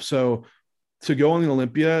itself. So to go on the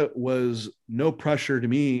Olympia was no pressure to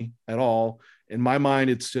me at all. In my mind,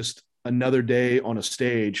 it's just another day on a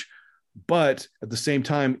stage. But at the same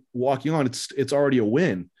time, walking on, it's already a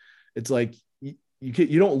win. It's like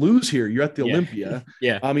you don't lose here. You're at the Olympia.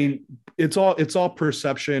 Yeah. I mean, it's all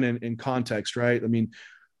perception and context, right? I mean,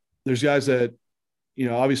 there's guys that,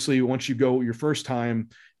 obviously once you go your first time,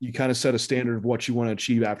 you kind of set a standard of what you want to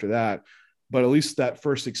achieve after that. But at least that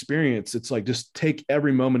first experience, it's like, just take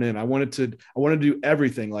every moment in. I wanted to do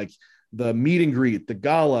everything, like the meet and greet, the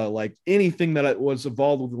gala, like anything that was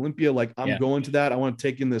involved with Olympia. Like I'm going to that. I want to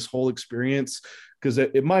take in this whole experience because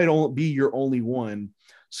it might only be your only one.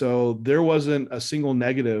 So there wasn't a single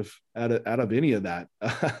negative out of any of that.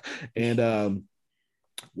 And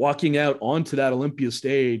walking out onto that Olympia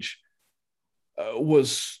stage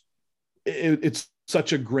it's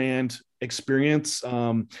such a grand experience.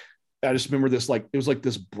 I just remember this, like, it was like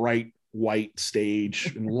this bright white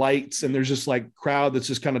stage and lights, and there's just like crowd that's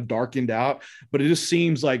just kind of darkened out. But it just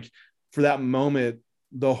seems like for that moment,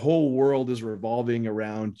 the whole world is revolving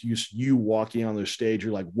around you walking on the stage.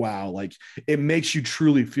 You're like, wow, like it makes you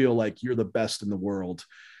truly feel like you're the best in the world.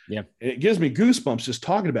 Yeah. And it gives me goosebumps just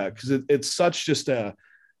talking about it, because it's such just this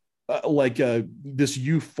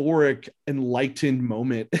euphoric, enlightened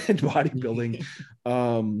moment in bodybuilding.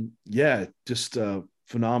 Just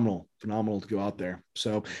phenomenal to go out there.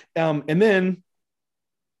 So, and then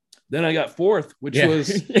I got fourth, which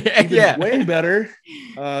was even way better.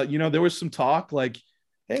 There was some talk like,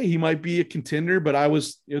 hey, he might be a contender, but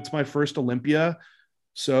it's my first Olympia.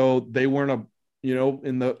 So they weren't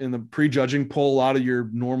in the prejudging poll, a lot of your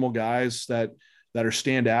normal guys that are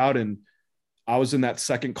stand out. And I was in that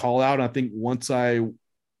second call out. And I think once I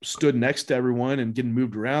stood next to everyone and getting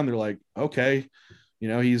moved around, they're like, okay,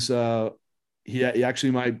 he's he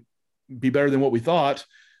actually might be better than what we thought.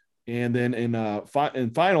 And then in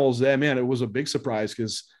finals, man, it was a big surprise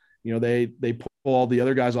because, they pull all the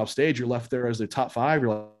other guys off stage. You're left there as the top five.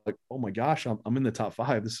 You're like, oh my gosh, I'm in the top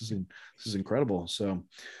five. This is incredible. So,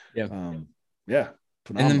 phenomenal.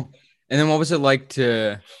 And then what was it like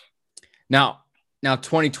to now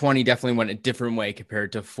 2020 definitely went a different way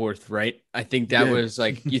compared to fourth, right? I think that was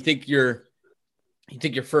like, you think your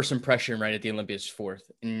first impression right at the Olympia is fourth,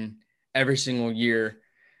 and every single year,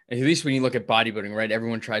 at least when you look at bodybuilding, right,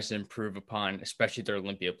 everyone tries to improve upon, especially their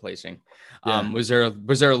Olympia placing. Was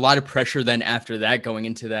there a lot of pressure then after that going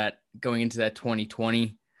into that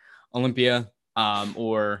 2020 Olympia,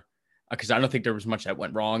 or because I don't think there was much that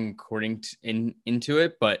went wrong according to into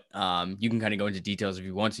it, but you can kind of go into details if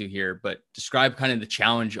you want to here, but describe kind of the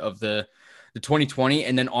challenge of the 2020,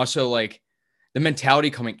 and then also like the mentality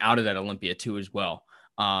coming out of that Olympia too as well.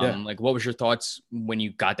 Like, what was your thoughts when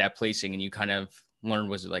you got that placing and you kind of learned?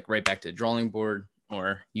 Was it like right back to the drawing board,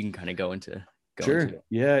 or you can kind of go into it?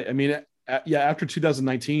 Yeah. I mean, after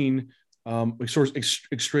 2019, we sort of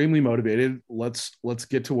extremely motivated. Let's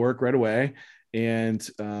get to work right away. And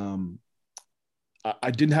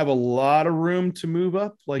I didn't have a lot of room to move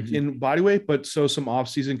up, like in body weight, but so some off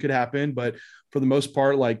season could happen. But for the most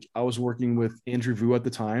part, like I was working with Andrew Vu at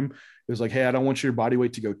the time. It was like, hey, I don't want your body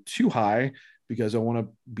weight to go too high because I want to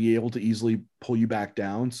be able to easily pull you back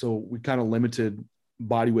down. So we kind of limited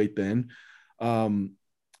body weight then.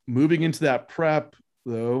 Moving into that prep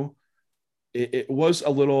though, it was a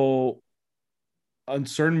little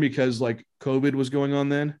uncertain because like COVID was going on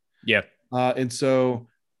then. Yeah. And so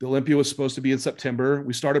the Olympia was supposed to be in September.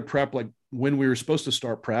 We started prep like when we were supposed to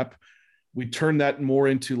start prep. We turned that more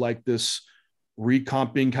into like this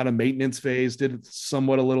recomping kind of maintenance phase, did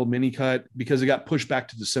somewhat a little mini cut because it got pushed back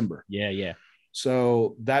to December. Yeah.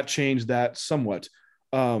 So that changed that somewhat.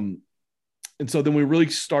 And so then we really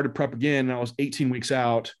started prep again, and I was 18 weeks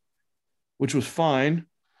out, which was fine.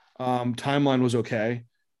 Timeline was okay.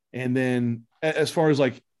 And then as far as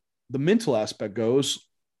like the mental aspect goes,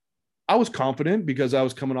 I was confident because I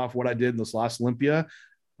was coming off what I did in this last Olympia.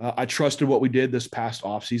 I trusted what we did this past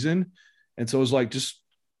off season. And so it was like, just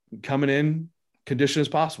coming in condition as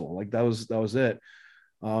possible. Like that was it.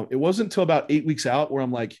 It wasn't until about 8 weeks out where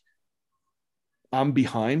I'm like, I'm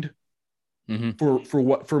behind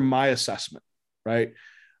for my assessment. Right.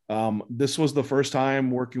 This was the first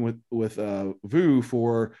time working with Vu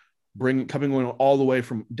for coming on all the way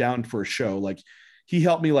from down for a show. Like he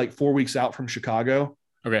helped me like 4 weeks out from Chicago.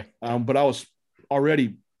 Okay. But I was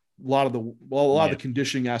already a lot of the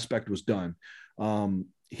conditioning aspect was done.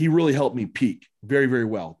 He really helped me peak very, very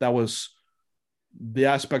well. That was the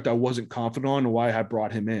aspect I wasn't confident on and why I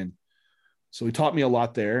brought him in. So he taught me a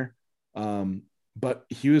lot there. But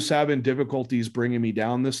he was having difficulties bringing me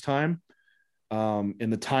down this time. And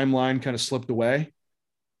the timeline kind of slipped away.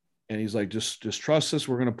 And he's like, just trust us.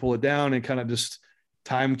 We're going to pull it down. And kind of just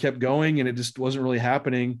time kept going and it just wasn't really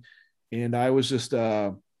happening. And I was just,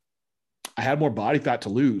 I had more body fat to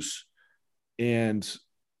lose and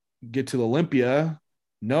get to Olympia.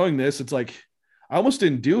 Knowing this, it's like, I almost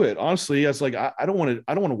didn't do it. Honestly, I was like, I don't want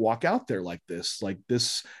to walk out there like this,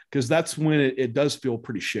 because that's when it does feel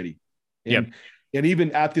pretty shitty. And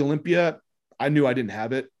even at the Olympia, I knew I didn't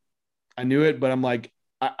have it. I knew it, but I'm like,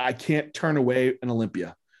 I can't turn away an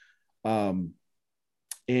Olympia. And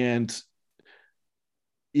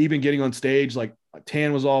even getting on stage, like my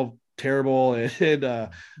tan was all terrible.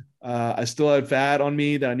 And I still had fat on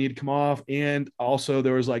me that I needed to come off. And also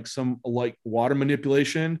there was like some like water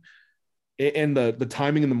manipulation and the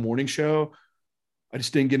timing in the morning show. I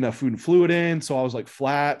just didn't get enough food and fluid in. So I was like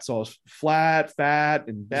flat. So I was flat, fat,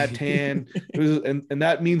 and bad tan. And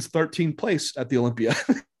that means 13th place at the Olympia.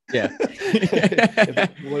 Yeah.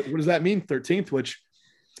 What does that mean? 13th, which,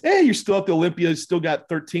 hey, you're still at the Olympia, you still got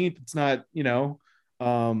 13th. It's not,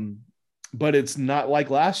 but it's not like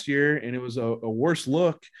last year. And it was a worse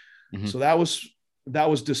look. Mm-hmm. So that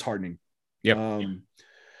was disheartening. Yep.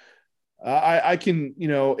 I can,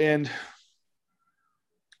 and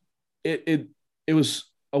it was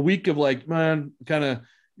a week of like, man, kind of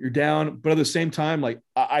you're down, but at the same time, like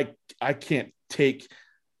I can't take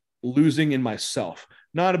losing in myself,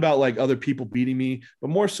 not about like other people beating me, but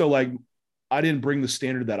more so like I didn't bring the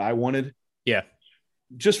standard that I wanted. Yeah.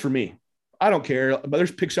 Just for me. I don't care, but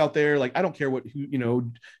there's pics out there. Like, I don't care what,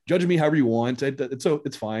 judge me however you want.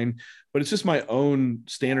 It's fine, but it's just my own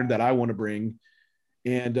standard that I want to bring.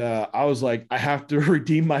 And I was like, I have to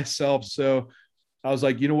redeem myself. So I was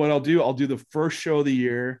like, you know what I'll do? I'll do the first show of the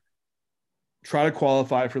year, try to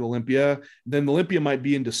qualify for the Olympia. Then the Olympia might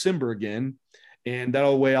be in December again. And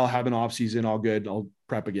that way I'll have an off season, all good. I'll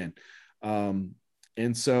prep again. And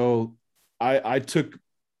so I took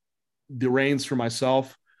the reins for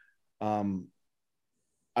myself.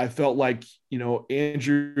 I felt like,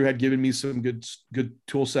 Andrew had given me some good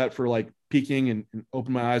tool set for like peaking and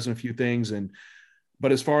open my eyes on a few things.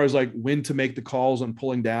 But as far as like when to make the calls on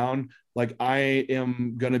pulling down, like I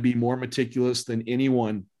am going to be more meticulous than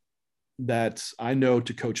anyone that I know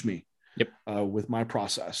to coach me with my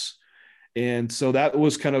process. And so that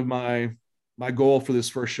was kind of my goal for this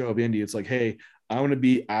first show of Indy. It's like, hey, I want to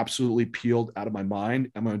be absolutely peeled out of my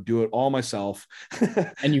mind. I'm going to do it all myself.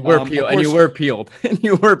 And you were peeled. And you were peeled. And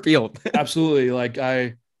you were peeled. Absolutely. Like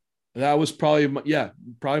that was probably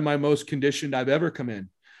my most conditioned I've ever come in.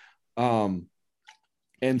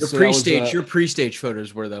 And your so pre-stage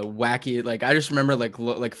photos were the wacky. Like I just remember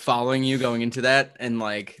like following you going into that, and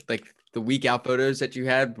like the week out photos that you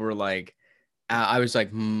had were like, I was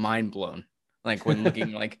like mind blown. Like when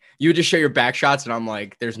looking, like you would just show your back shots, and I'm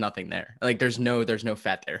like, there's nothing there. Like there's no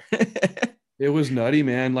fat there. It was nutty,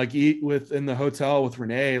 man. Like in the hotel with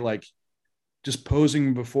Renee, like just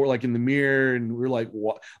posing before, like in the mirror, and we're like,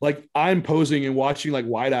 what? Like I'm posing and watching, like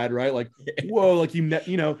wide-eyed, right? Like, whoa, like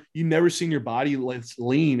you never seen your body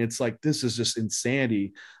lean. It's like, this is just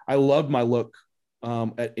insanity. I loved my look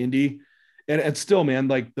at Indy, and still, man,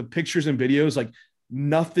 like the pictures and videos, like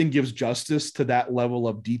nothing gives justice to that level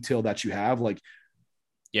of detail that you have, like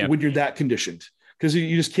when you're that conditioned, because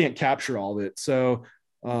you just can't capture all of it. So,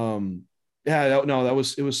 it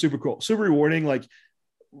was super cool, super rewarding. Like,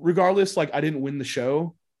 regardless, like I didn't win the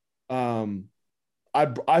show.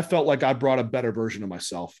 I felt like I brought a better version of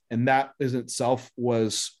myself, and that in itself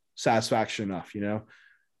was satisfaction enough,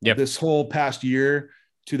 This whole past year,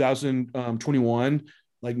 2021,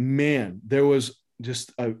 like, man, there was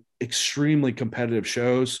just extremely competitive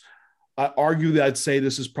shows. I argue that I'd say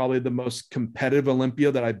this is probably the most competitive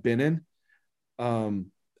Olympia that I've been in.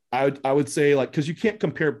 I would say, like, because you can't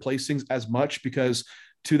compare placings as much, because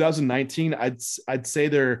 2019, I'd say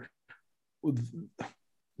they're,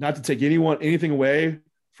 not to take anything away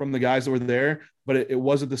from the guys that were there, but it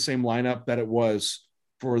wasn't the same lineup that it was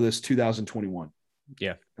for this 2021.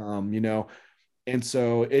 Yeah. you know, and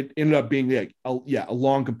so it ended up being like, a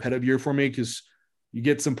long competitive year for me, because you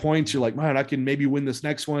get some points, you're like, man, I can maybe win this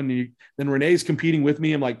next one. Then Renee's competing with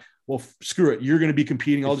me. I'm like, well, screw it. You're going to be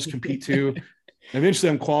competing. I'll just compete too. And eventually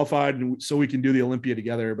I'm qualified, and so we can do the Olympia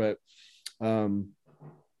together. But no,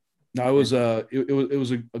 it was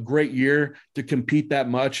a great year to compete that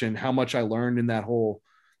much, and how much I learned in that whole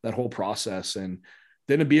process. And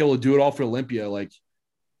then to be able to do it all for Olympia, like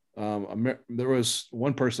there was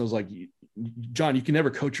one person who was like, John, you can never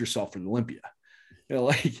coach yourself for the Olympia. You know,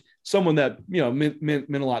 like someone that, you know, meant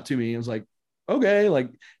a lot to me. I was like, okay, like,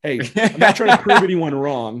 hey, I'm not trying to prove anyone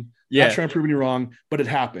wrong. Yeah. Not trying to prove anyone wrong, but it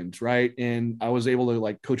happened, right? And I was able to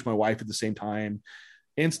like coach my wife at the same time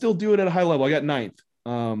and still do it at a high level. I got ninth,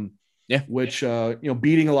 which you know,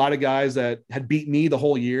 beating a lot of guys that had beat me the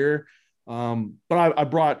whole year. But I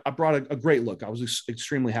brought a great look. I was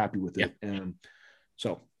extremely happy with it, and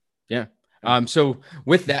so yeah. So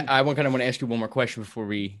with that, I want to ask you one more question before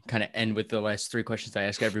we kind of end with the last three questions I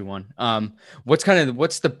ask everyone. What's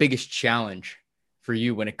the biggest challenge for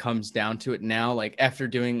you when it comes down to it now? Like after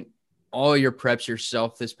doing all your preps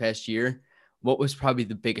yourself this past year, what was probably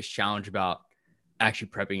the biggest challenge about actually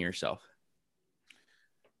prepping yourself?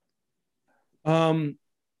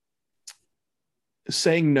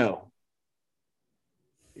 Saying no.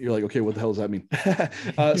 You're like, okay, what the hell does that mean?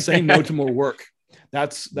 Saying no to more work.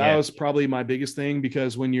 That was probably my biggest thing,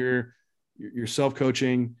 because when you're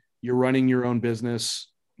self-coaching, you're running your own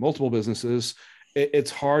business, multiple businesses,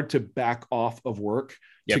 it's hard to back off of work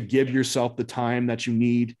to give yourself the time that you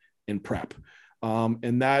need in prep.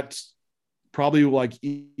 And that's probably like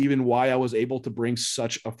even why I was able to bring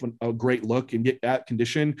such a great look and get that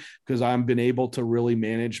condition, because I've been able to really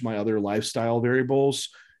manage my other lifestyle variables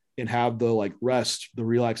and have the like rest, the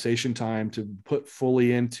relaxation time to put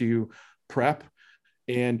fully into prep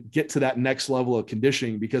and get to that next level of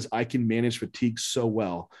conditioning, because I can manage fatigue so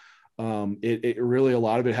well. It really, a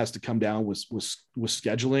lot of it has to come down with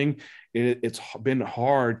scheduling. It's been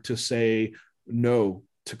hard to say no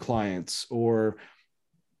to clients, or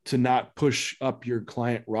to not push up your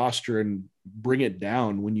client roster and bring it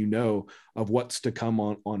down when you know of what's to come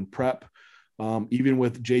on prep. Even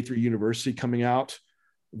with J3 University coming out,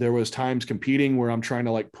 there was times competing where I'm trying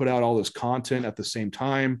to like put out all this content at the same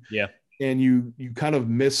time. Yeah. And you kind of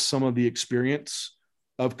miss some of the experience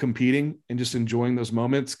of competing and just enjoying those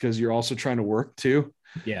moments, because you're also trying to work too.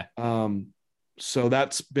 Yeah. So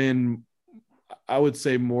that's been, I would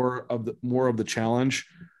say, more of the challenge.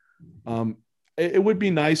 It would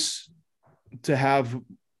be nice to have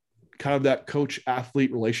kind of that coach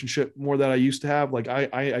athlete relationship more that I used to have. Like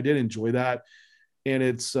I did enjoy that. And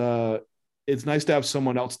it's nice to have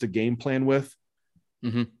someone else to game plan with,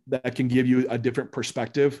 that can give you a different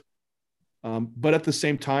perspective. But at the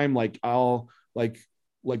same time, like I'll like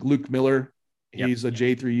Luke Miller, he's a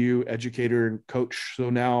J3U educator and coach. So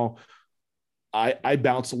now I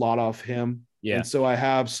bounce a lot off him. Yeah. And so I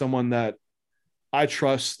have someone that I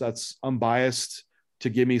trust that's unbiased to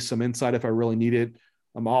give me some insight if I really need it.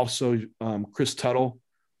 I'm also Chris Tuttle.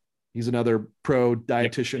 He's another pro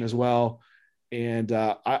dietitian as well. And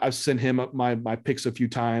I've sent him up my picks a few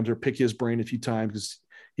times, or pick his brain a few times, because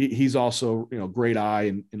he's also, you know, great eye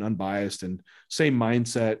and unbiased and same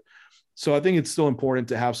mindset. So I think it's still important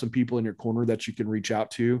to have some people in your corner that you can reach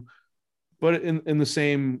out to. But in the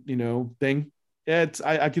same, you know, thing,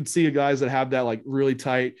 I could see guys that have that like really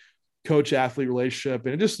tight coach athlete relationship,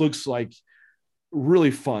 and it just looks like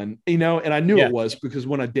really fun, you know. And I knew it was, because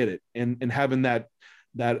when I did it, and having that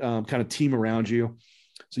kind of team around you.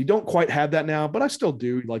 So you don't quite have that now, but I still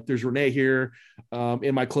do. Like there's Renee here,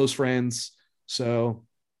 and my close friends. So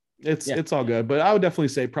it's all good. But I would definitely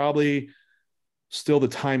say probably still the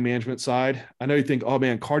time management side. I know you think, oh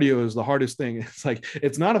man, cardio is the hardest thing. It's like,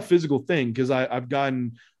 it's not a physical thing, because I've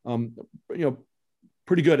gotten, you know,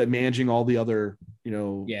 pretty good at managing all the other, you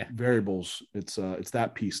know, variables. It's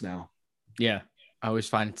that piece now. Yeah. I always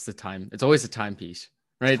find it's the time. It's always the time piece,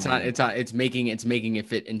 right? It's making it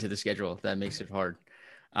fit into the schedule. That makes it hard.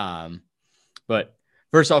 But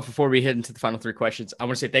first off, before we head into the final three questions, I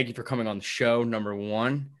want to say thank you for coming on the show. Number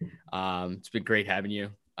one, it's been great having you.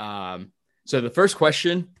 So the first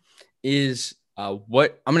question is,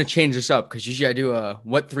 what I'm going to change this up, because usually I do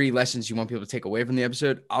what three lessons you want people to take away from the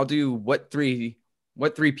episode. I'll do what three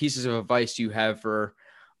pieces of advice do you have for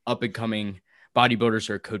up and coming bodybuilders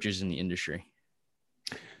or coaches in the industry?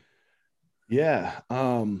 Yeah.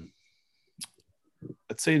 I'd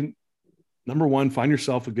say number one, find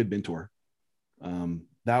yourself a good mentor.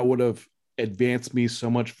 That would have advanced me so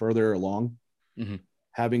much further along.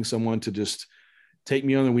 Having someone to just take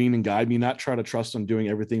me on the wing and guide me, not try to trust on doing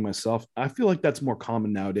everything myself. I feel like that's more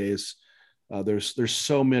common nowadays. There's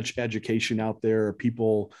so much education out there,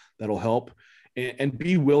 people that'll help, and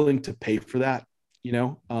be willing to pay for that.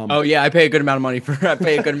 Oh yeah, I pay a good amount of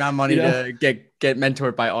money Yeah. to get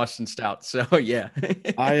mentored by Austin Stout. So yeah.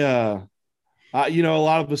 A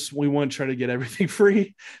lot of us, we want to try to get everything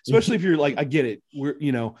free, especially if you're like, I get it.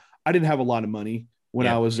 I didn't have a lot of money when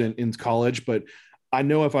I was in college, but I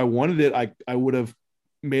know if I wanted it, I would have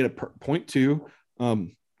made a point to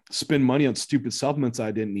spend money on stupid supplements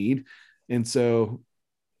I didn't need. And so,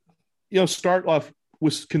 start off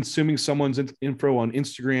with consuming someone's info on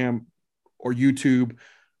Instagram or YouTube,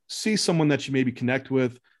 see someone that you maybe connect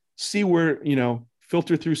with, see where,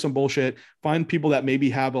 filter through some bullshit, find people that maybe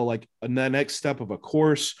have the next step of a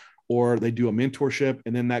course, or they do a mentorship,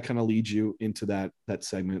 and then that kind of leads you into that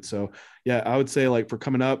segment. So yeah, I would say, like, for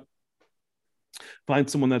coming up, find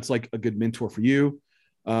someone that's like a good mentor for you.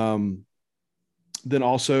 Then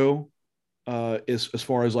also, as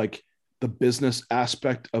far as like the business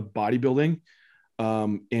aspect of bodybuilding,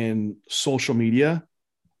 and social media,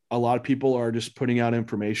 a lot of people are just putting out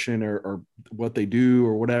information or what they do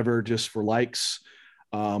or whatever, just for likes,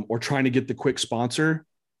 or trying to get the quick sponsor.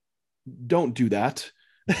 Don't do that.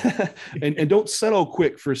 and don't settle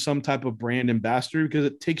quick for some type of brand ambassador, because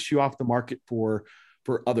it takes you off the market for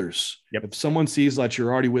others. Yep. If someone sees that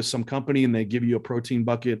you're already with some company and they give you a protein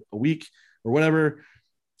bucket a week or whatever,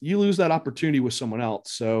 you lose that opportunity with someone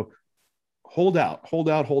else. So hold out.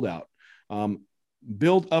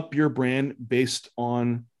 Build up your brand based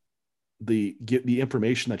on the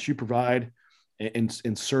information that you provide,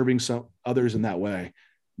 and serving some others in that way.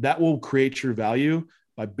 That will create your value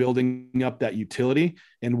by building up that utility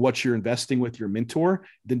and what you're investing with your mentor,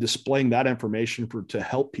 then displaying that information to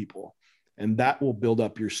help people. And that will build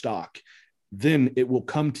up your stock. Then it will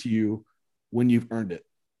come to you when you've earned it.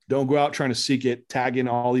 Don't go out trying to seek it, tag in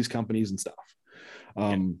all these companies and stuff.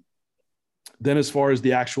 Then as far as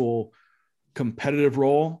the actual competitive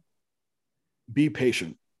role, be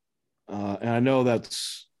patient. And I know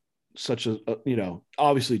that's such a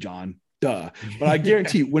obviously, John, duh. But I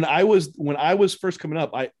guarantee when I was first coming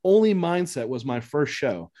up, my only mindset was my first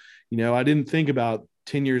show. I didn't think about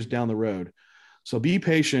 10 years down the road. So be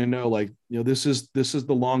patient and know, this is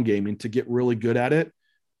the long game. And to get really good at it,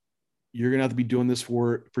 you're going to have to be doing this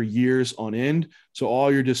for years on end. So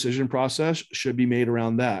all your decision process should be made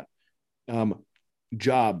around that.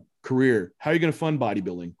 Job, career, how are you going to fund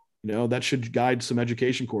bodybuilding? That should guide some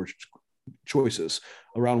education course choices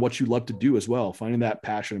around what you love to do as well, finding that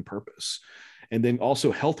passion and purpose. And then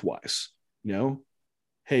also health wise,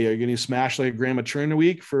 hey, are you going to smash like a gram of trin a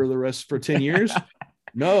week for 10 years?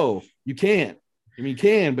 No, you can't. I mean, you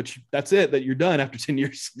can, but that's it, that you're done after 10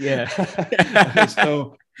 years. Yeah.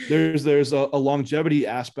 So there's a longevity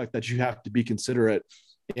aspect that you have to be considerate.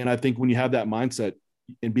 And I think when you have that mindset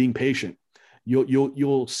and being patient,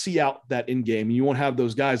 you'll see out that end game. And you won't have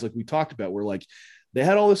those guys like we talked about, where like they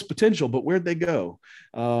had all this potential, but where'd they go?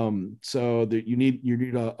 So that you need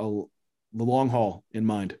the long haul in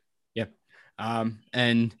mind. Yep.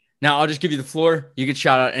 And now I'll just give you the floor. You can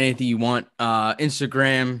shout out anything you want.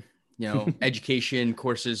 Instagram, education,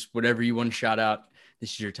 courses, whatever you want to shout out.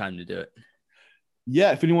 This is your time to do it.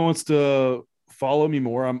 Yeah. If anyone wants to follow me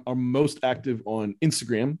more, I'm most active on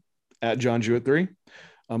Instagram at John Jewett 3.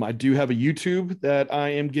 I do have a YouTube that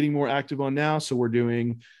I am getting more active on now. So we're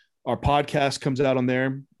doing, our podcast comes out on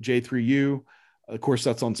there, J3U. Of course,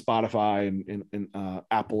 that's on Spotify and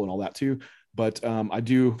Apple and all that too. But I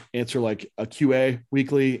do answer like a QA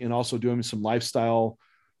weekly, and also doing some lifestyle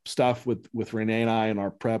stuff with Renee and I in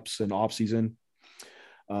our preps and off season.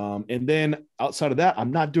 And then outside of that,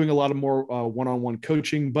 I'm not doing a lot of more one-on-one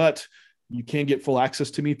coaching, but you can get full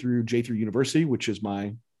access to me through J3 University, which is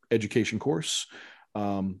my education course.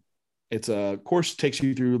 It's a course that takes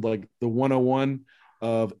you through like the 101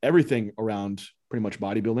 of everything around pretty much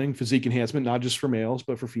bodybuilding, physique enhancement, not just for males,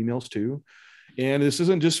 but for females too. And this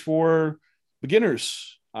isn't just for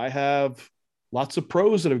beginners. I have lots of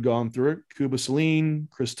pros that have gone through it. Kuba Saline,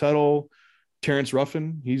 Chris Tuttle, Terrence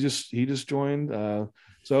Ruffin. He just joined.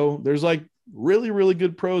 So there's like really, really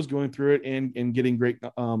good pros going through it and getting great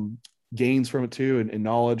gains from it too, and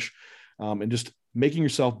knowledge, and just making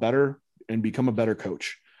yourself better and become a better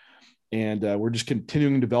coach. And we're just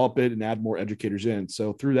continuing to develop it and add more educators in.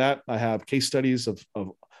 So through that, I have case studies of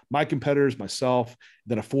my competitors, myself,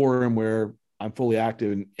 then a forum where I'm fully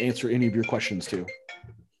active and answer any of your questions too.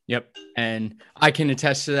 Yep. And I can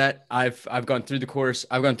attest to that. I've gone through the course.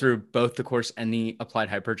 I've gone through both the course and the applied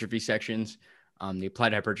hypertrophy sections. The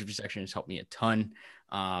applied hypertrophy section has helped me a ton.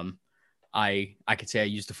 I could say I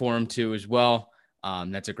used the forum too as well.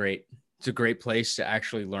 It's a great place to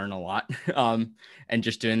actually learn a lot. And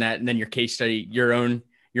just doing that. And then your case study, your own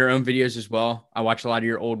videos as well. I watch a lot of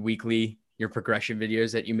your old your progression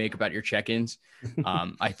videos that you make about your check-ins.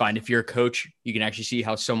 I find if you're a coach, you can actually see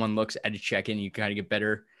how someone looks at a check-in. You kind of get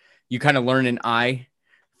better. You kind of learn an eye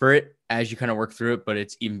for it as you kind of work through it, but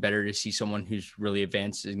it's even better to see someone who's really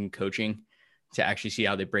advanced in coaching to actually see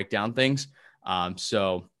how they break down things.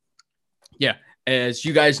 So yeah, as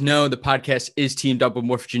you guys know, the podcast is teamed up with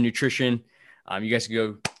Morphogen Nutrition. You guys can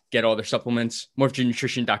go get all their supplements,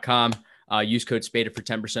 morphogennutrition.com. Use code SPADA for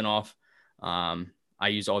 10% off. I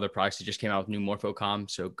use all their products. They just came out with new Morphocom,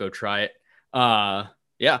 so go try it.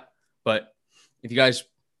 Yeah, but if you guys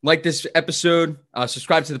like this episode,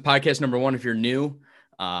 subscribe to the podcast, number one, if you're new.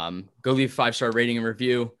 Go leave a 5-star rating and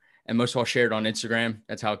review, and most of all, share it on Instagram.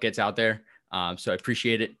 That's how it gets out there. So I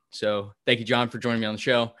appreciate it. So thank you, John, for joining me on the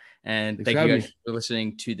show. And thank you guys for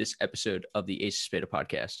listening to this episode of the Ace of Spada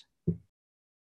podcast.